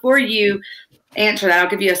 And before you answer that, I'll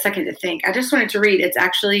give you a second to think. I just wanted to read. It's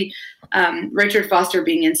actually Richard Foster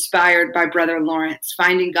being inspired by Brother Lawrence,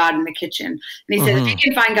 finding God in the kitchen. And he said, if he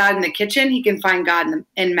can find God in the kitchen, he can find God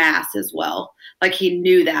in mass as well. Like he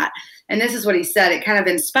knew that. And this is what he said. It kind of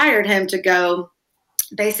inspired him to go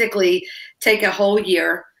basically take a whole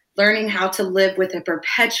year learning how to live with a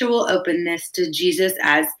perpetual openness to Jesus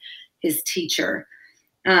as his teacher.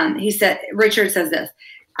 Richard says this,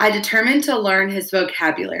 I determined to learn his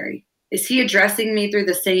vocabulary. Is he addressing me through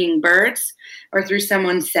the singing birds or through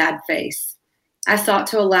someone's sad face? I sought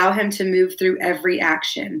to allow him to move through every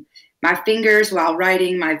action. My fingers while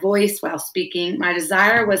writing, my voice while speaking. My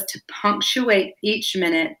desire was to punctuate each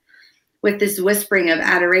minute with this whispering of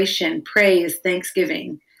adoration, praise,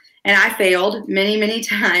 thanksgiving. And I failed many, many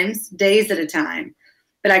times, days at a time.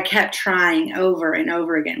 But I kept trying over and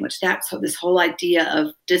over again, which that's this whole idea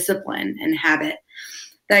of discipline and habit.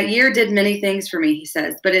 That year did many things for me, he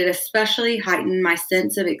says, but it especially heightened my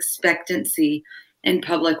sense of expectancy in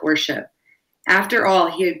public worship. After all,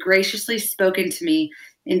 he had graciously spoken to me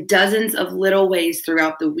in dozens of little ways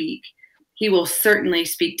throughout the week. He will certainly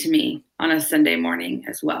speak to me on a Sunday morning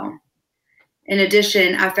as well. In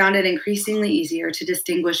addition, I found it increasingly easier to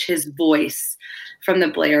distinguish his voice from the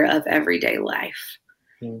blare of everyday life.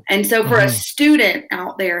 And so for a student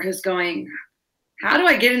out there who's going, how do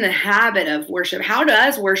I get in the habit of worship? How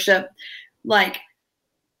does worship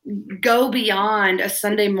go beyond a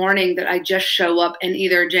Sunday morning that I just show up and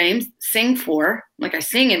either James sing for, like I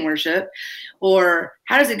sing in worship, or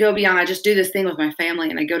how does it go beyond I just do this thing with my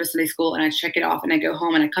family and I go to Sunday school and I check it off and I go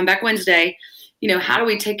home and I come back Wednesday? How do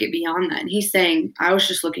we take it beyond that? And he's saying, I was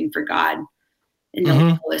just looking for God in the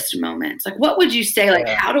littlest moments. Like, what would you say? Like,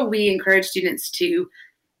 how do we encourage students to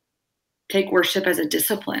take worship as a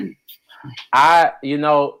discipline?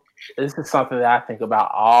 This is something that I think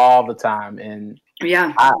about all the time. And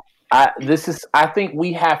I think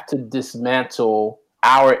we have to dismantle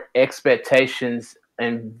our expectations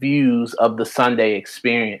and views of the Sunday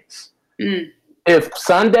experience. If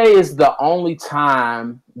Sunday is the only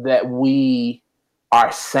time that we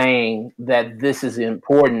are saying that this is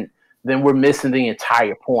important, then we're missing the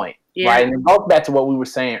entire point, right? And it goes back to what we were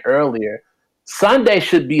saying earlier. Sunday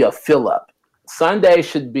should be a fill-up. Sunday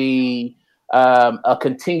should be a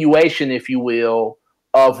continuation, if you will,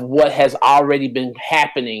 of what has already been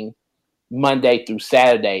happening Monday through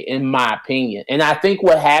Saturday, in my opinion. And I think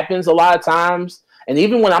what happens a lot of times, and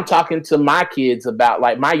even when I'm talking to my kids about,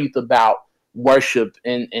 like my youth, about worship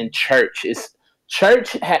and church, is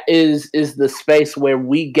the space where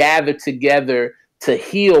we gather together to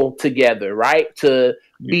heal together, right? To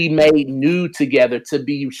be made new together, to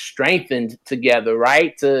be strengthened together,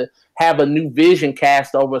 right? To have a new vision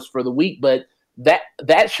cast over us for the week. But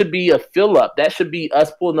that should be a fill up. That should be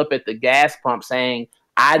us pulling up at the gas pump saying,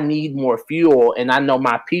 I need more fuel, and I know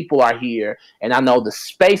my people are here, and I know the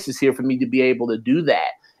space is here for me to be able to do that.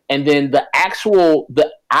 And then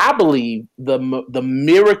I believe the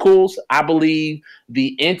miracles, I believe the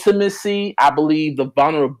intimacy, I believe the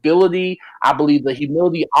vulnerability, I believe the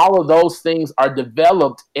humility, all of those things are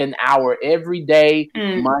developed in our everyday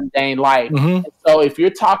mundane life. And so if you're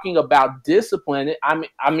talking about discipline,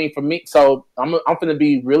 I mean for me, so I'm going to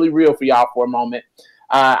be really real for y'all for a moment.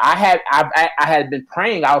 I had been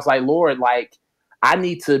praying. I was like, Lord, like, I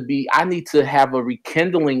need to have a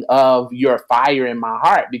rekindling of your fire in my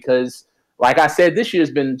heart, because like I said, this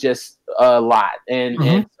year's been just a lot.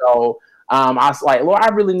 And so I was like, Lord, I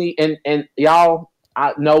really need, and y'all,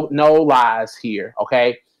 no lies here.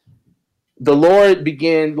 Okay. The Lord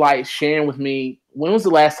began like sharing with me, when was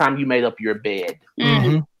the last time you made up your bed?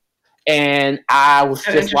 And I was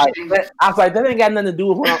just like, that ain't got nothing to do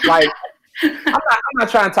with what like, I'm not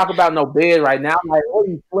trying to talk about no bed right now. I'm like, what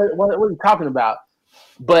are you talking about?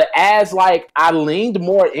 But as like I leaned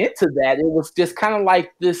more into that, it was just kind of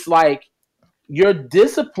like this, like, your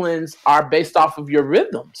disciplines are based off of your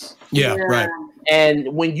rhythms. Yeah, right.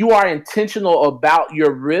 And when you are intentional about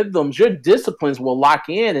your rhythms, your disciplines will lock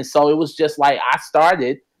in. And so it was just like I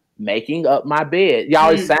started making up my bed.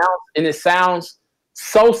 Y'all, it sounds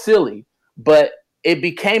so silly, but it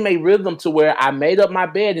became a rhythm to where I made up my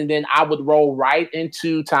bed and then I would roll right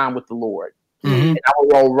into time with the Lord. And I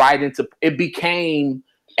would roll right into it. Became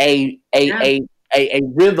a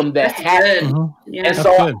rhythm that happened. And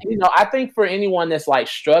so, I think for anyone that's like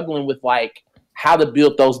struggling with like how to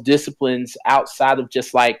build those disciplines outside of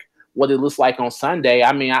just like what it looks like on Sunday,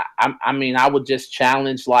 I mean, I would just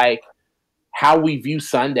challenge like how we view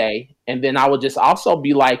Sunday, and then I would just also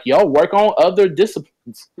be like, yo, work on other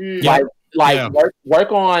disciplines,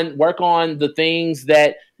 work on the things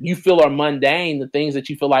that you feel are mundane, the things that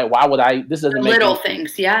you feel like, why would I? This doesn't make little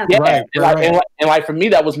things, right. And like for me,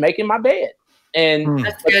 that was making my bed, and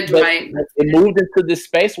that's good, right? It moved into this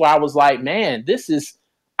space where I was like, man, this is.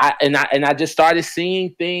 I just started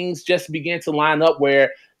seeing things just begin to line up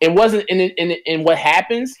where it wasn't. And what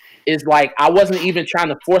happens is like I wasn't even trying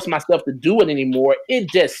to force myself to do it anymore. It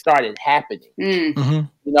just started happening. You know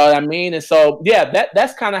what I mean? And so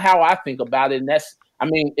that's kind of how I think about it. And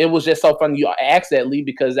it was just so funny you asked that, Lee,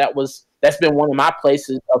 because that's been one of my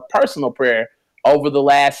places of personal prayer over the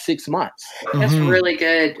last 6 months. That's really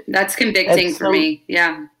good. That's convicting for me.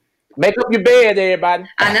 Yeah. Make up your bed, everybody.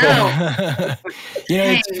 I know.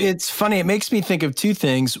 It's funny. It makes me think of two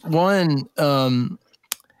things. One, I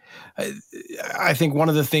think one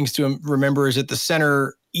of the things to remember is at the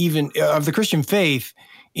center even of the Christian faith,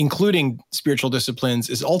 including spiritual disciplines,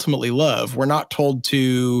 is ultimately love. We're not told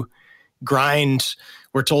to grind.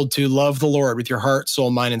 We're told to love the Lord with your heart,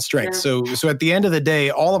 soul, mind, and strength. Yeah. So at the end of the day,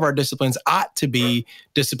 all of our disciplines ought to be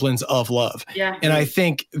disciplines of love. Yeah. And I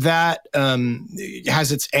think that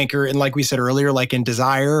has its anchor in, like we said earlier, like in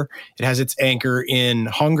desire. It has its anchor in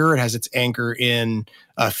hunger. It has its anchor in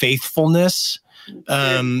faithfulness.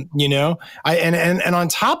 And on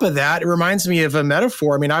top of that, it reminds me of a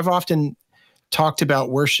metaphor. I mean, I've often talked about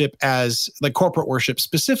worship as like corporate worship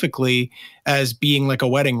specifically as being like a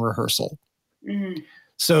wedding rehearsal. Mm-hmm.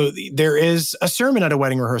 So there is a sermon at a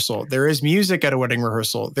wedding rehearsal. There is music at a wedding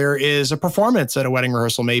rehearsal. There is a performance at a wedding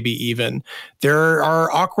rehearsal, maybe even. There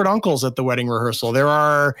are awkward uncles at the wedding rehearsal. There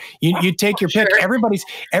are, you take your pick. Everybody's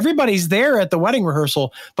there at the wedding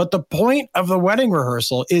rehearsal. But the point of the wedding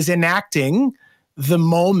rehearsal is enacting the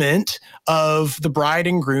moment of the bride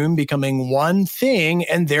and groom becoming one thing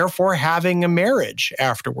and therefore having a marriage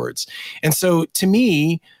afterwards. And so to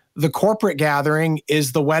me, the corporate gathering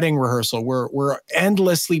is the wedding rehearsal. We're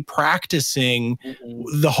endlessly practicing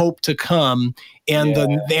the hope to come and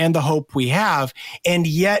the hope we have. And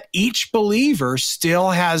yet each believer still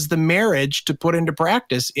has the marriage to put into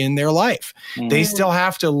practice in their life. Mm-hmm. They still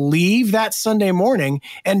have to leave that Sunday morning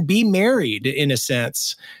and be married in a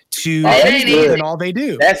sense to and all they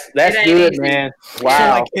do. That's good, man. Wow. So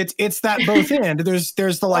like it's that both end. There's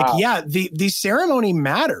the the ceremony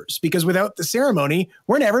matters because without the ceremony,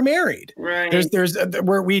 we're never married. Right. There's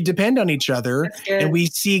where we depend on each other and we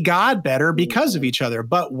see God better because of each other.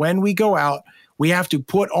 But when we go out, we have to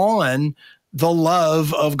put on the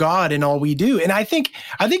love of God in all we do. And I think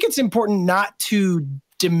it's important not to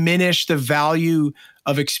diminish the value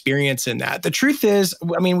of experience in that. The truth is,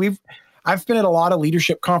 I mean, I've been at a lot of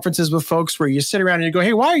leadership conferences with folks where you sit around and you go,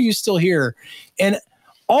 hey, why are you still here? And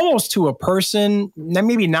almost to a person,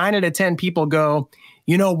 maybe 9 out of 10 people go,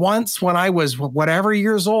 once when I was whatever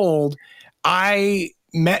years old, I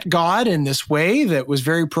met God in this way that was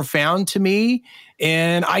very profound to me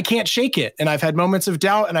and I can't shake it. And I've had moments of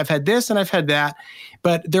doubt and I've had this and I've had that.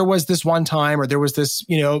 But there was this one time or there was this,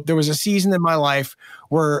 there was a season in my life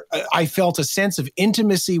where I felt a sense of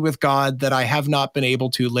intimacy with God that I have not been able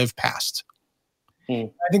to live past.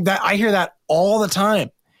 I think that I hear that all the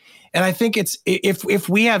time. And I think it's if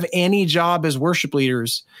we have any job as worship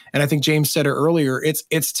leaders, and I think James said it earlier,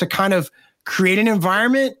 it's to kind of create an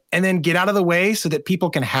environment and then get out of the way so that people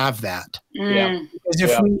can have that. Yeah.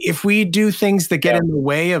 Because if we do things that get in the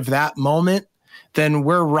way of that moment, then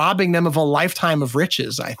we're robbing them of a lifetime of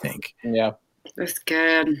riches, I think. Yeah. That's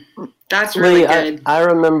good. That's really good. I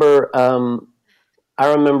remember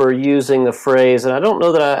using the phrase, and I don't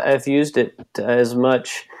know that I've used it as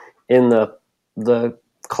much in the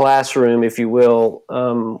classroom, if you will,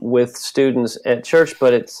 with students at church,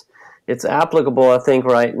 but it's applicable, I think,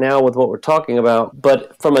 right now with what we're talking about,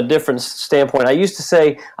 but from a different standpoint. I used to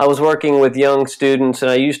say I was working with young students,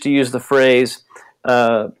 and I used to use the phrase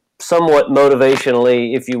somewhat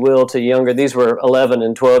motivationally, if you will, to younger. These were 11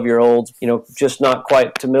 and 12-year-olds, just not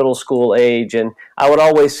quite to middle school age. And I would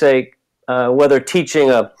always say, whether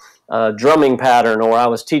teaching a drumming pattern, or I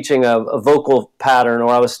was teaching a vocal pattern, or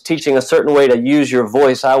I was teaching a certain way to use your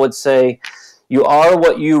voice, I would say, you are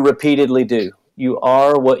what you repeatedly do. You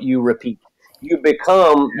are what you repeat. You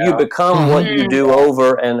become what you do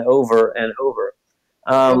over and over and over.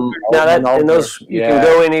 Now that and those you can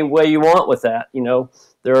go any way you want with that. You know,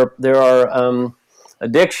 there are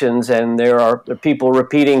addictions, and there are people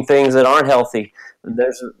repeating things that aren't healthy.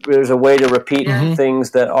 There's a way to repeat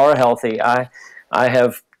things that are healthy. I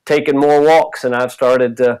have taken more walks, and I've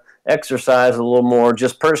started to exercise a little more,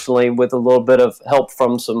 just personally, with a little bit of help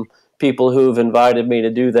from some people who've invited me to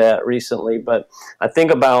do that recently. But I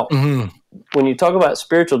think about when you talk about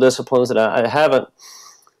spiritual disciplines, and I haven't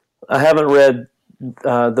read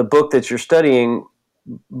the book that you're studying,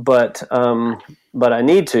 but I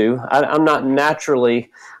need to. I'm not naturally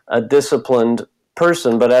a disciplined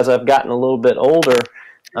person, but as I've gotten a little bit older,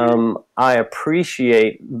 I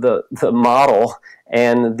appreciate the model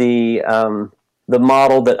and the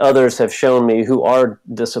model that others have shown me who are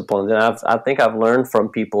disciplined, and I think I've learned from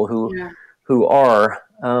people who are.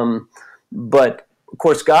 But of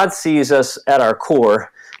course, God sees us at our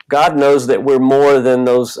core. God knows that we're more than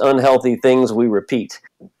those unhealthy things we repeat.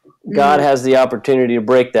 God has the opportunity to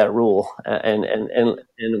break that rule, and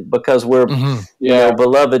because we're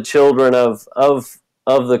beloved children of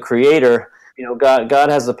the Creator, you know, God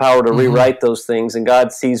has the power to rewrite those things, and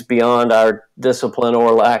God sees beyond our discipline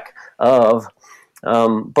or lack of.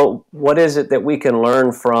 But what is it that we can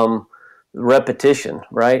learn from repetition,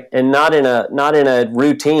 right? And not in a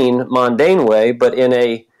routine, mundane way, but in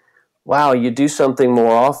a wow, you do something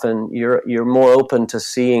more often, you're more open to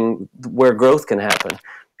seeing where growth can happen.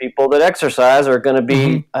 People that exercise are going to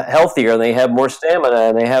be healthier, and they have more stamina,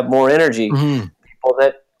 and they have more energy. People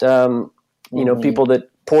that people that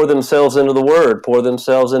pour themselves into the Word, pour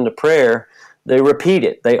themselves into prayer, they repeat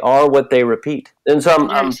it. They are what they repeat. And so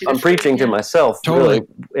I'm preaching to myself, really,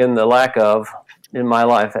 in the lack of in my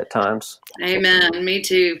life at times. Amen. Me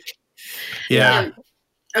too. Yeah.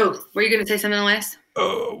 Oh, were you going to say something, Elias?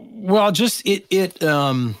 Well, just it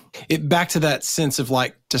back to that sense of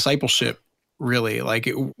like discipleship, really. Like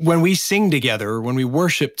when we sing together, when we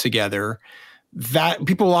worship together, that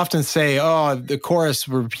people will often say, "Oh, the chorus,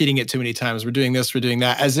 we're repeating it too many times. We're doing this, we're doing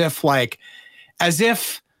that," as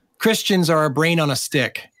if Christians are a brain on a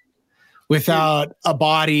stick without a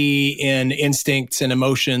body and instincts and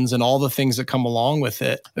emotions and all the things that come along with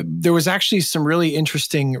it. There was actually some really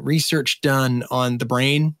interesting research done on the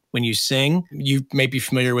brain when you sing. You may be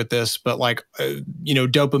familiar with this, but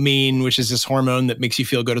dopamine, which is this hormone that makes you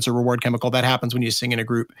feel good. It's a reward chemical that happens when you sing in a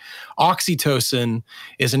group. Oxytocin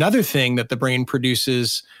is another thing that the brain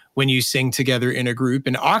produces when you sing together in a group.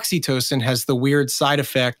 And oxytocin has the weird side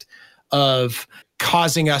effect of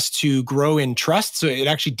causing us to grow in trust. So it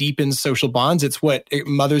actually deepens social bonds. It's what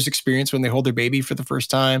mothers experience when they hold their baby for the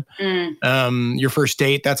first time. Your first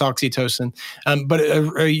date, that's oxytocin. But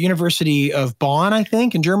a University of Bonn, I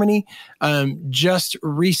think, in Germany, just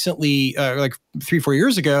recently, like 3-4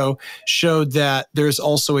 years ago, showed that there's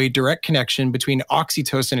also a direct connection between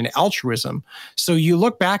oxytocin and altruism. So you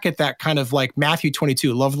look back at that kind of like Matthew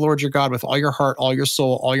 22, love the Lord your God with all your heart, all your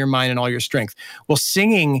soul, all your mind, and all your strength. Well,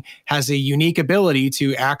 singing has a unique ability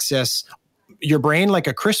to access your brain like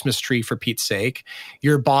a Christmas tree, for Pete's sake,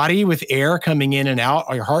 your body with air coming in and out,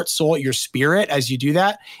 your heart, soul, your spirit as you do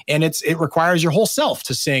that. And it requires your whole self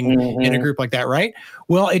to sing in a group like that, right?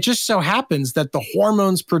 Well, it just so happens that the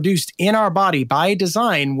hormones produced in our body by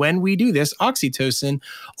design when we do this, oxytocin,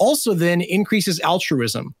 also then increases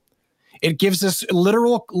altruism. It gives us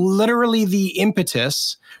literally the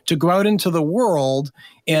impetus to go out into the world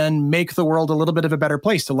and make the world a little bit of a better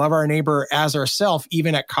place, to love our neighbor as ourselves,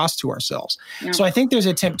 even at cost to ourselves. Yeah. So I think there's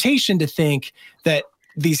a temptation to think that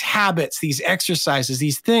these habits, these exercises,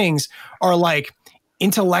 these things are like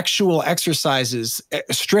intellectual exercises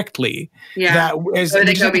strictly. Yeah.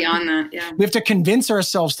 They go beyond that. Yeah. We have to convince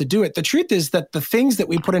ourselves to do it. The truth is that the things that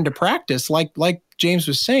we put into practice, like James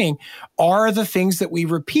was saying, are the things that we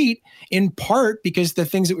repeat, in part because the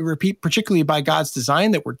things that we repeat, particularly by God's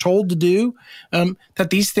design that we're told to do, that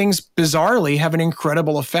these things bizarrely have an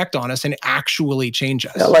incredible effect on us and actually change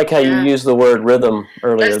us. I like how you used the word rhythm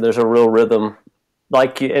earlier. There's a real rhythm.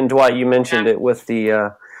 And Dwight, you mentioned it with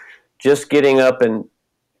the just getting up and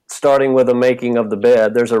starting with the making of the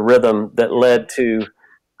bed. There's a rhythm that led to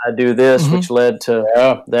I do this, which led to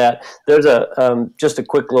that. There's just a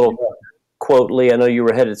quick little quote, Lee. I know you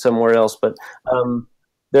were headed somewhere else, but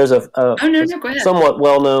there's a somewhat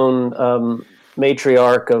well-known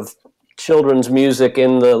matriarch of children's music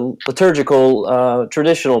in the liturgical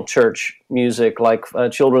traditional church music, like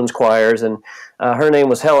children's choirs. And her name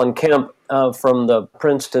was Helen Kemp from the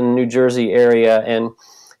Princeton, New Jersey area. And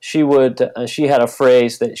she had a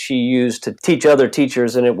phrase that she used to teach other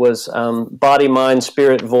teachers, and it was body, mind,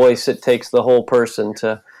 spirit, voice. It takes the whole person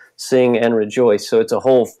to sing and rejoice. So it's a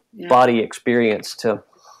whole body experience to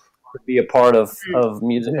be a part of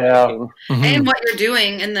music making. Mm-hmm. And what you're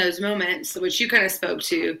doing in those moments, which you kind of spoke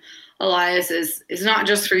to, Elias, is not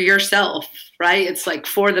just for yourself, right? It's like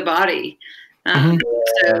for the body. So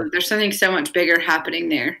there's something so much bigger happening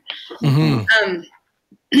there.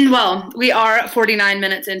 Well, we are 49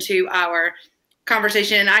 minutes into our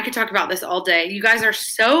conversation, and I could talk about this all day. You guys are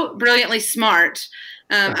so brilliantly smart.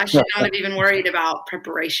 I should not have even worried about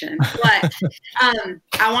preparation. But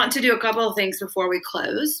I want to do a couple of things before we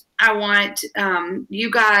close. I want you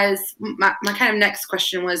guys, my kind of next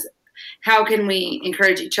question was, how can we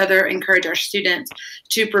encourage each other, encourage our students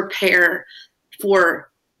to prepare for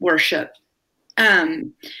worship?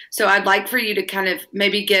 So I'd like for you to kind of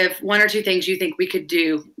maybe give one or two things you think we could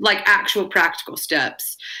do, like actual practical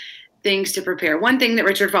steps, things to prepare. One thing that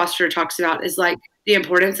Richard Foster talks about is like the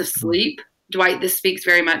importance of sleep. Dwight, this speaks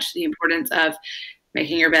very much to the importance of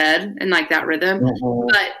making your bed and like that rhythm.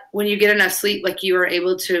 But when you get enough sleep, like you are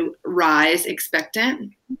able to rise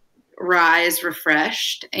expectant, rise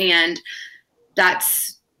refreshed. And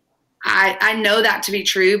that's, I know that to be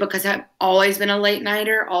true because I've always been a late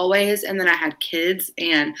nighter, always. And then I had kids,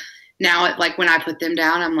 and now like when I put them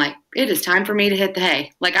down, I'm like, it is time for me to hit the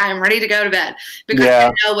hay. Like I am ready to go to bed because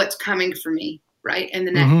I know what's coming for me, right? And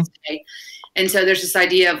the next day. And so there's this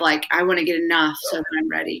idea of like, I want to get enough so that I'm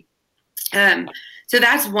ready. So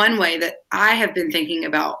that's one way that I have been thinking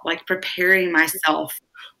about, like preparing myself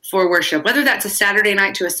for worship, whether that's a Saturday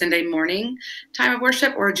night to a Sunday morning time of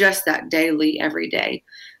worship or just that daily, every day,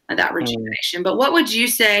 that rejuvenation. But what would you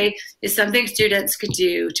say is something students could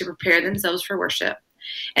do to prepare themselves for worship?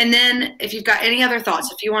 And then if you've got any other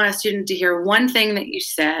thoughts, if you want a student to hear one thing that you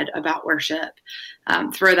said about worship,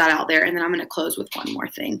 throw that out there. And then I'm going to close with one more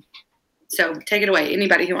thing. So take it away.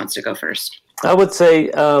 Anybody who wants to go first. I would say,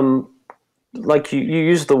 like you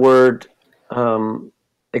use the word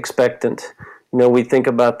expectant. You know, we think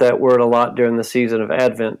about that word a lot during the season of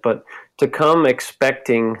Advent, but to come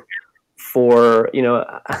expecting for, you know,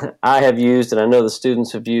 I have used, and I know the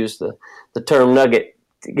students have used the term nugget,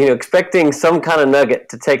 you know, expecting some kind of nugget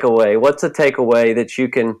to take away. What's a takeaway that you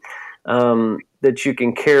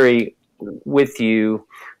can carry with you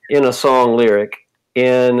in a song lyric,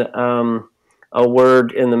 in a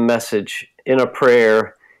word in the message, in a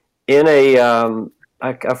prayer, in a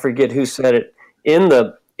I forget who said it, in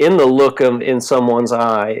the look in someone's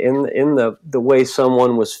eye, in the way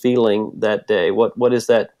someone was feeling that day. What is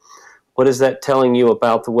that telling you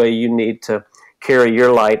about the way you need to carry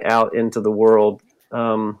your light out into the world,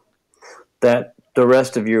 that the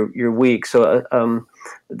rest of your week? So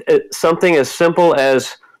something as simple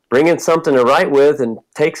as bringing something to write with and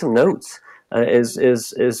take some notes. As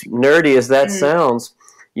nerdy as that sounds,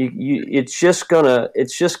 it's just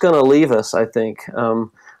gonna leave us, I think.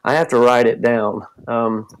 I have to write it down.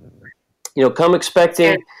 You know, come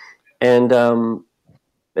expecting and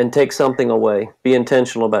take something away. Be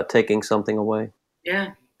intentional about taking something away. Yeah,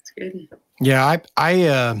 it's good. Yeah,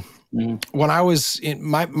 I when I was in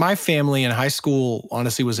my family in high school,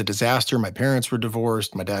 honestly, was a disaster. My parents were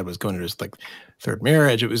divorced. My dad was going to his like third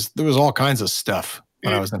marriage. There was all kinds of stuff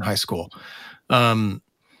when I was in high school. And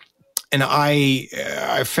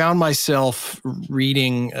I found myself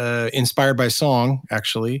reading, inspired by song,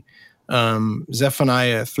 actually,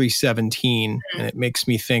 Zephaniah 3:17, and it makes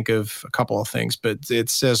me think of a couple of things. But it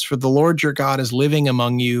says, "For the Lord your God is living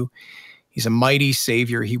among you. He's a mighty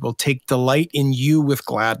Savior. He will take delight in you with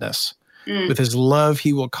gladness. With his love,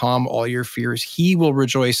 he will calm all your fears. He will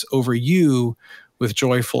rejoice over you with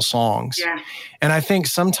joyful songs." Yeah. And I think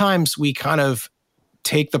sometimes we kind of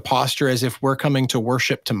take the posture as if we're coming to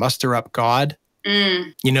worship to muster up God.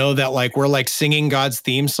 You know, that like we're like singing God's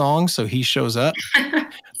theme song so he shows up.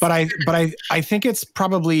 But I think it's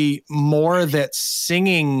probably more that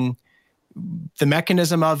singing, the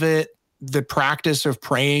mechanism of it, the practice of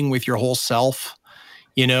praying with your whole self,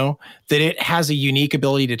 you know, that it has a unique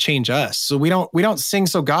ability to change us. So we don't sing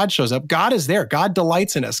so God shows up. God is there. God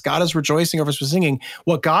delights in us. God is rejoicing over us for singing.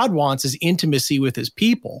 What God wants is intimacy with his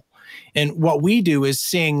people. And what we do is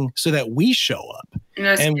sing so that we show up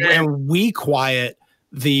and we quiet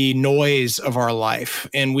the noise of our life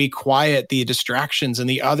and we quiet the distractions and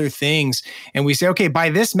the other things. And we say, okay, by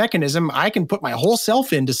this mechanism, I can put my whole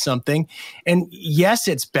self into something. And yes,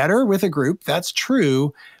 it's better with a group. That's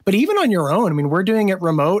true. But even on your own, I mean, we're doing it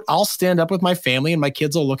remote. I'll stand up with my family and my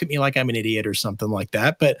kids will look at me like I'm an idiot or something like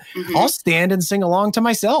that. But I'll stand and sing along to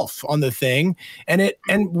myself on the thing. And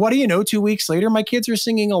what do you know, 2 weeks later, my kids are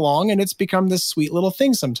singing along and it's become this sweet little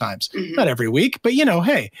thing sometimes. Not every week, but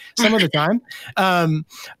hey, some of the time.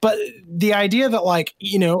 But the idea that like,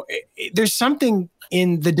 there's something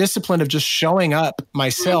in the discipline of just showing up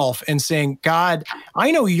myself and saying, God,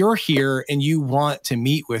 I know you're here and you want to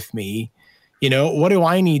meet with me. What do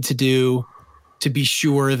I need to do to be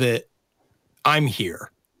sure that I'm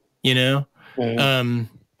here? And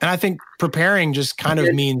I think preparing just kind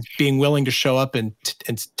of means being willing to show up and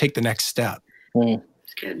take the next step.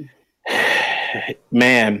 That's good.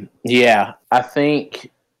 Man, yeah. I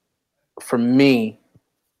think for me,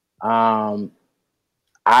 I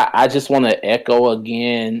just want to echo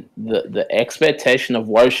again the expectation of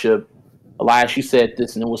worship. Elias, you said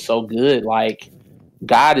this and it was so good. Like,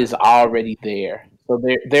 God is already there. So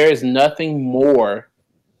there is nothing more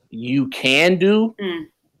you can do,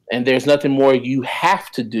 and there's nothing more you have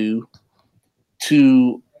to do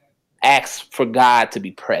to ask for God to be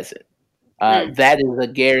present. That is a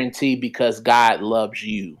guarantee because God loves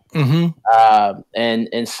you.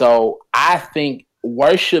 And so I think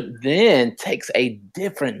worship then takes a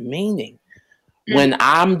different meaning. When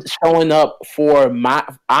I'm showing up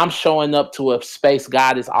I'm showing up to a space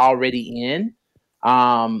God is already in.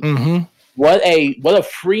 What a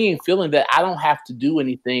freeing feeling that I don't have to do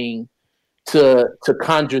anything to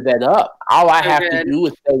conjure that up. All I have to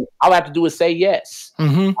do is say yes.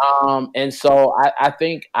 And so I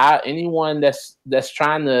think anyone that's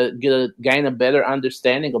trying to gain a better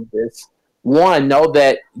understanding of this, one, know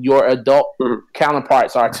that your adult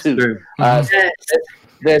counterparts are too.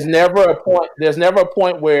 There's never a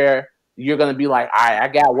point where you're going to be like, all right, I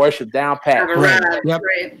got worship down pat.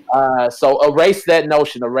 So erase that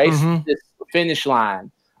notion, erase this finish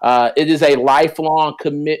line. It is a lifelong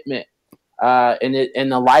commitment,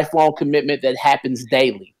 and a lifelong commitment that happens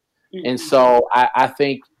daily. And so I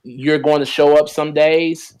think you're going to show up some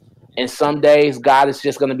days, and some days God is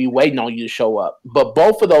just going to be waiting on you to show up. But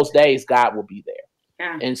both of those days, God will be there.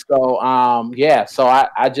 Yeah. And so, so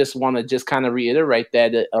I just want to just kind of reiterate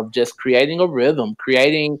that of just creating a rhythm,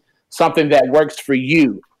 creating something that works for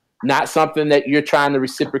you, not something that you're trying to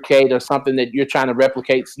reciprocate or something that you're trying to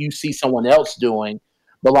replicate. You see someone else doing,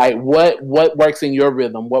 but like what works in your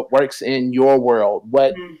rhythm, what works in your world,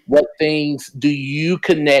 what things do you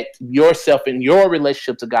connect yourself in your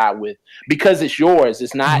relationship to God with? Because it's yours,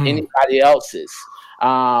 it's not anybody else's.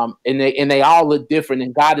 And they all look different,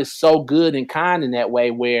 and God is so good and kind in that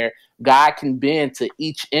way, where God can bend to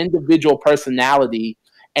each individual personality,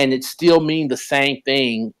 and it still mean the same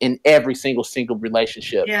thing in every single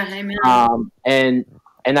relationship. Yeah, amen. And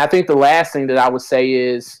I think the last thing that I would say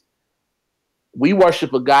is we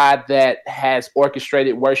worship a God that has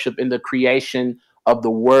orchestrated worship in the creation of the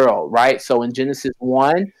world, right? So in Genesis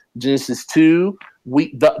 1, Genesis 2,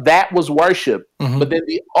 that was worship. But then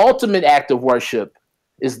the ultimate act of worship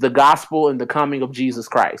is the gospel and the coming of Jesus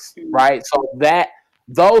Christ, right? So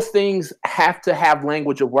those things have to have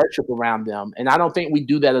language of worship around them. And I don't think we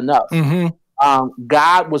do that enough.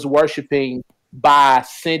 God was worshiping by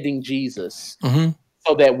sending Jesus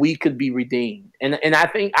so that we could be redeemed. And I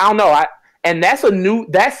think, I don't know,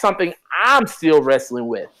 that's something I'm still wrestling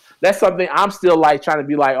with. That's something I'm still like trying to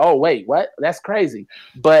be like, oh, wait, what? That's crazy.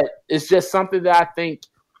 But it's just something that I think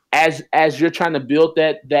as you're trying to build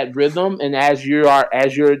that rhythm, and as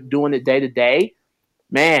you're doing it day to day,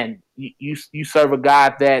 man, you serve a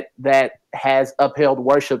God that has upheld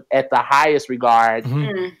worship at the highest regard,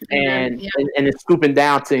 and it's scooping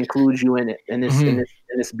down to include you in it, and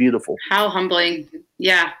it's beautiful. How humbling!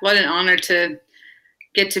 Yeah, what an honor to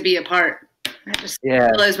get to be a part. That just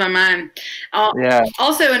blows my mind.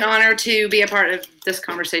 Also an honor to be a part of this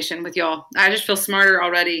conversation with y'all. I just feel smarter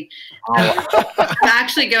already. I'm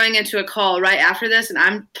actually going into a call right after this, and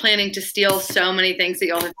I'm planning to steal so many things that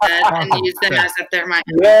y'all have said and use them as if they're mine.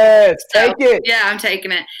 Yes, take it. Yeah, I'm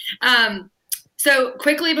taking it. So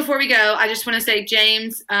quickly before we go, I just want to say,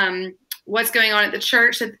 James, what's going on at the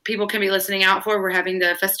church that people can be listening out for? We're having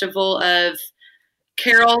the Festival of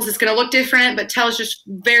Carols. It's going to look different, but tell us just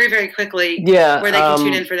very, very quickly where they can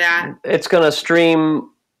tune in for that. It's going to stream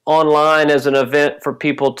online as an event for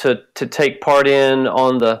people to take part in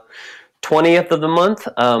on the 20th of the month.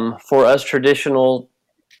 For us traditional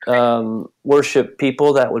worship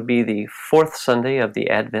people, that would be the fourth Sunday of the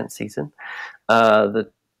Advent season. The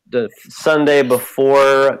Sunday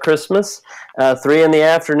before Christmas, 3 in the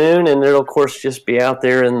afternoon, and it'll, of course, just be out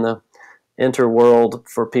there in the interworld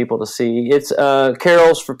for people to see. It's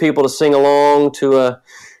carols for people to sing along to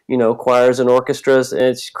choirs and orchestras. And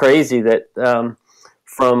it's crazy that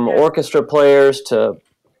from orchestra players to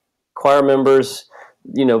choir members,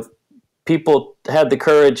 people had the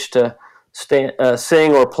courage to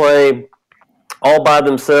sing or play all by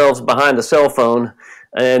themselves behind a cell phone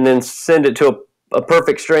and then send it to a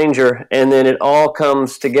perfect stranger, and then it all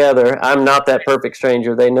comes together. I'm not that perfect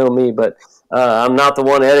stranger. They know me, but I'm not the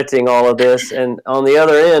one editing all of this. And on the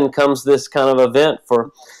other end comes this kind of event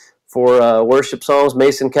for worship songs.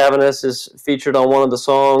 Mason Cavanis is featured on one of the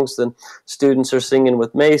songs. Then students are singing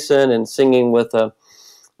with Mason and singing with an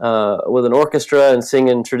orchestra and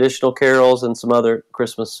singing traditional carols and some other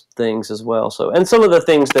Christmas things as well. So, and some of the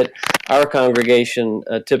things that our congregation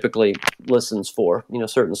typically listens for,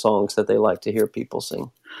 certain songs that they like to hear people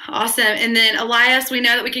sing. Awesome. And then Elias, we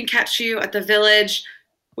know that we can catch you at the Village.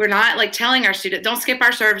 We're not telling our students, don't skip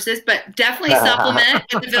our services, but definitely supplement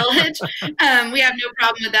with the Village. We have no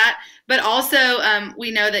problem with that. But also,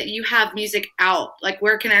 we know that you have music out.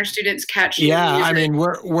 Where can our students catch you? Yeah, I mean,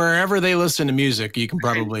 wherever they listen to music, you can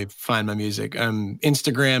probably find my music.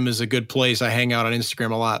 Instagram is a good place. I hang out on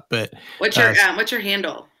Instagram a lot. But what's your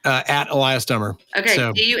handle? At Elias Dummer. Okay,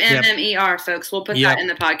 so, Dummer, folks. We'll put that in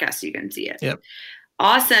the podcast so you can see it. Yep.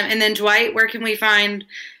 Awesome. And then Dwight, where can we find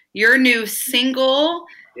your new single?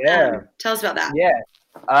 Yeah. Tell us about that. Yeah.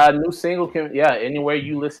 New single anywhere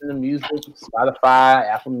you listen to music, Spotify,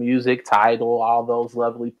 Apple Music, Tidal, all those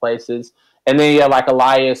lovely places. And then like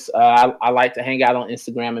Elias, I like to hang out on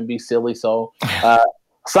Instagram and be silly. So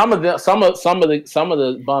some of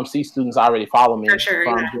the Bum C students already follow me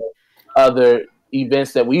from the other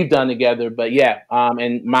events that we've done together. But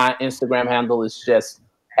and my Instagram handle is just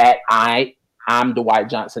at I'm Dwight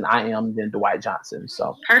Johnson. I am then Dwight Johnson.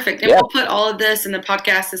 So perfect. And we'll put all of this in the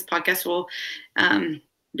podcast. This podcast will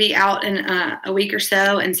be out in a week or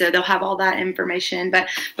so. And so they'll have all that information. But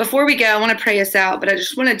before we go, I want to pray us out, but I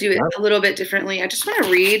just want to do it a little bit differently. I just want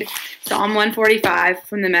to read Psalm 145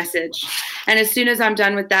 from the Message. And as soon as I'm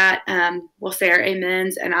done with that, we'll say our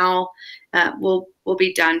amens and we'll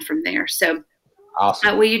be done from there. So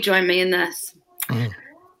awesome. Will you join me in this? Mm-hmm.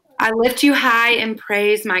 I lift you high in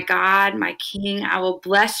praise, my God, my King. I will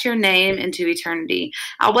bless your name into eternity.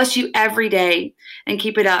 I'll bless you every day and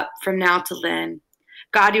keep it up from now to then.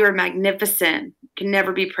 God, you are magnificent, can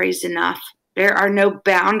never be praised enough. There are no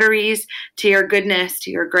boundaries to your goodness,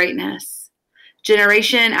 to your greatness.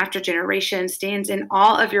 Generation after generation stands in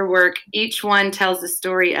awe of your work. Each one tells the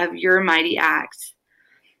story of your mighty acts.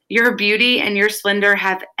 Your beauty and your splendor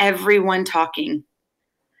have everyone talking.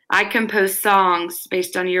 I compose songs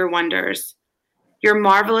based on your wonders. Your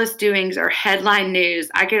marvelous doings are headline news.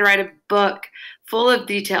 I could write a book full of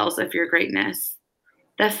details of your greatness.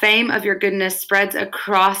 The fame of your goodness spreads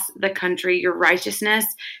across the country. Your righteousness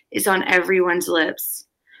is on everyone's lips.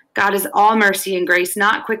 God is all mercy and grace,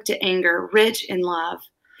 not quick to anger, rich in love.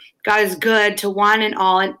 God is good to one and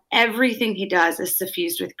all, and everything he does is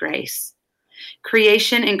suffused with grace.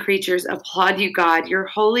 Creation and creatures applaud you, God. Your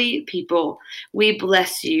holy people, we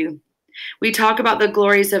bless you. We talk about the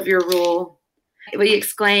glories of your rule. We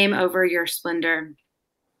exclaim over your splendor.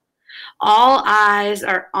 All eyes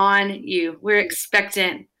are on you. We're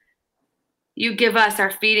expectant. You give us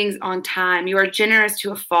our feedings on time. You are generous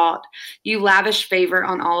to a fault. You lavish favor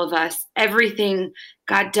on all of us. Everything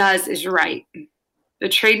God does is right. The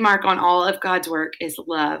trademark on all of God's work is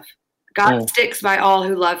love. God sticks by all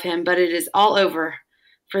who love him, but it is all over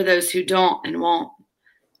for those who don't and won't.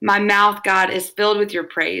 My mouth, God, is filled with your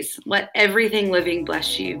praise. Let everything living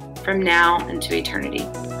bless you from now into eternity.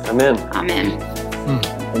 Amen. Amen. Amen.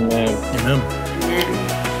 Amen. Amen.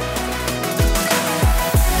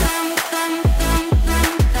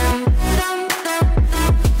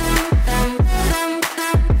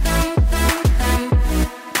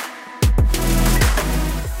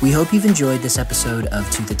 We hope you've enjoyed this episode of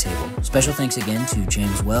To the Table. Special thanks again to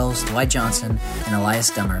James Wells, Dwight Johnson, and Elias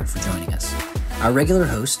Dummer for joining us. Our regular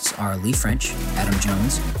hosts are Lee French, Adam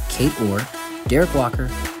Jones, Kate Orr, Derek Walker,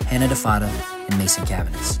 Hannah DeFada, and Mason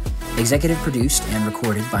Cavanis. Executive produced and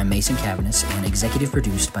recorded by Mason Cavanis and executive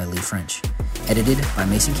produced by Lee French. Edited by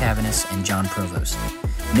Mason Cavanis and John Provost.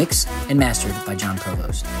 Mixed and mastered by John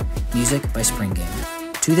Provost. Music by Spring Game.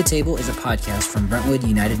 To the Table is a podcast from Brentwood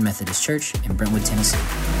United Methodist Church in Brentwood, Tennessee.